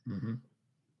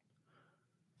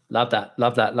 Love that.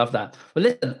 Love that. Love that. Well,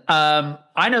 listen,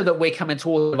 I know that we're coming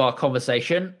towards our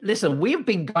conversation. Listen, we've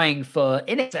been going for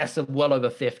in excess of well over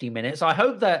 50 minutes. I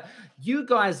hope that you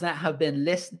guys that have been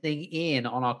listening in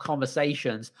on our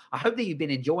conversations, I hope that you've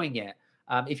been enjoying it.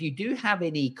 If you do have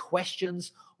any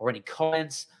questions or any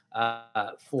comments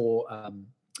for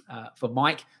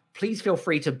Mike, please feel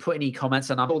free to put any comments.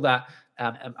 And I'm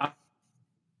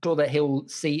sure that he'll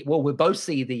see, well, we'll both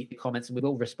see the comments and we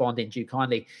will respond in due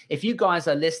kindly. If you guys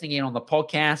are listening in on the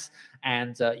podcast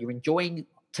and you're enjoying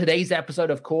today's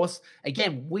episode, of course,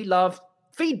 again, we love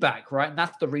feedback, right? And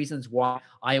that's the reasons why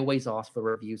I always ask for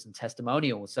reviews and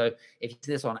testimonials. So if you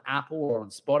see this on Apple or on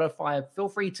Spotify, feel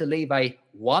free to leave a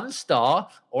 1-star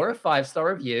or a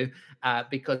 5-star review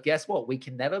because guess what? We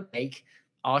can never make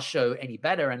our show any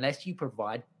better unless you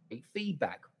provide great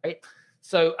feedback, right?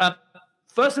 So,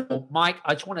 first of all, Mike,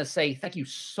 I just want to say thank you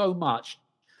so much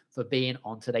for being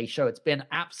on today's show. It's been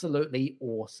absolutely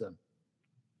awesome.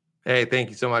 Hey, thank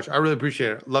you so much. I really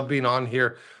appreciate it. Love being on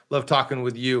here. Love talking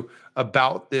with you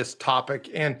about this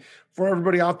topic. And for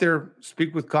everybody out there,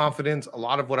 speak with confidence. A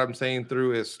lot of what I'm saying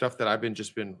through is stuff that I've been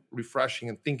refreshing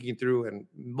and thinking through and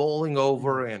mulling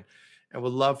over, and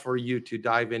would love for you to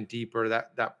dive in deeper.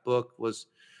 That book was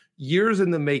years in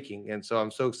the making. And so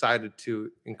I'm so excited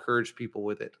to encourage people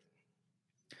with it.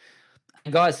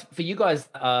 And guys, for you guys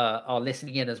are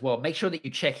listening in as well, make sure that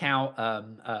you check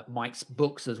out Mike's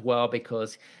books as well,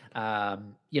 because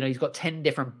he's got 10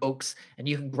 different books and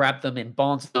you can grab them in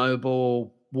Barnes &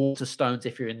 Noble, Waterstones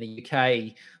if you're in the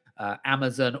UK,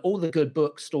 Amazon, all the good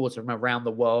bookstores from around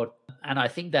the world. And I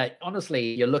think that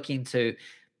honestly, you're looking to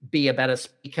be a better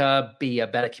speaker, be a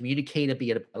better communicator, be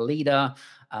a better leader,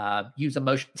 use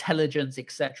emotional intelligence,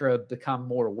 etc., become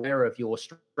more aware of your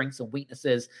strengths and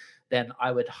weaknesses, then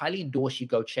I would highly endorse you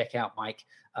go check out Mike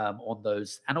on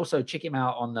those, and also check him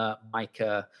out on Mike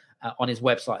on his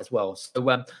website as well.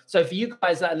 So for you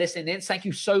guys that are listening in, thank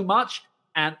you so much.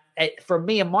 And from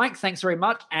me and Mike, thanks very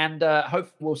much. And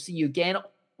hopefully we'll see you again on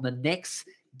the next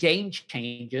Game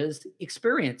Changers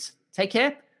experience. Take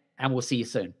care, and we'll see you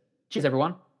soon. Cheers,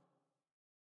 everyone.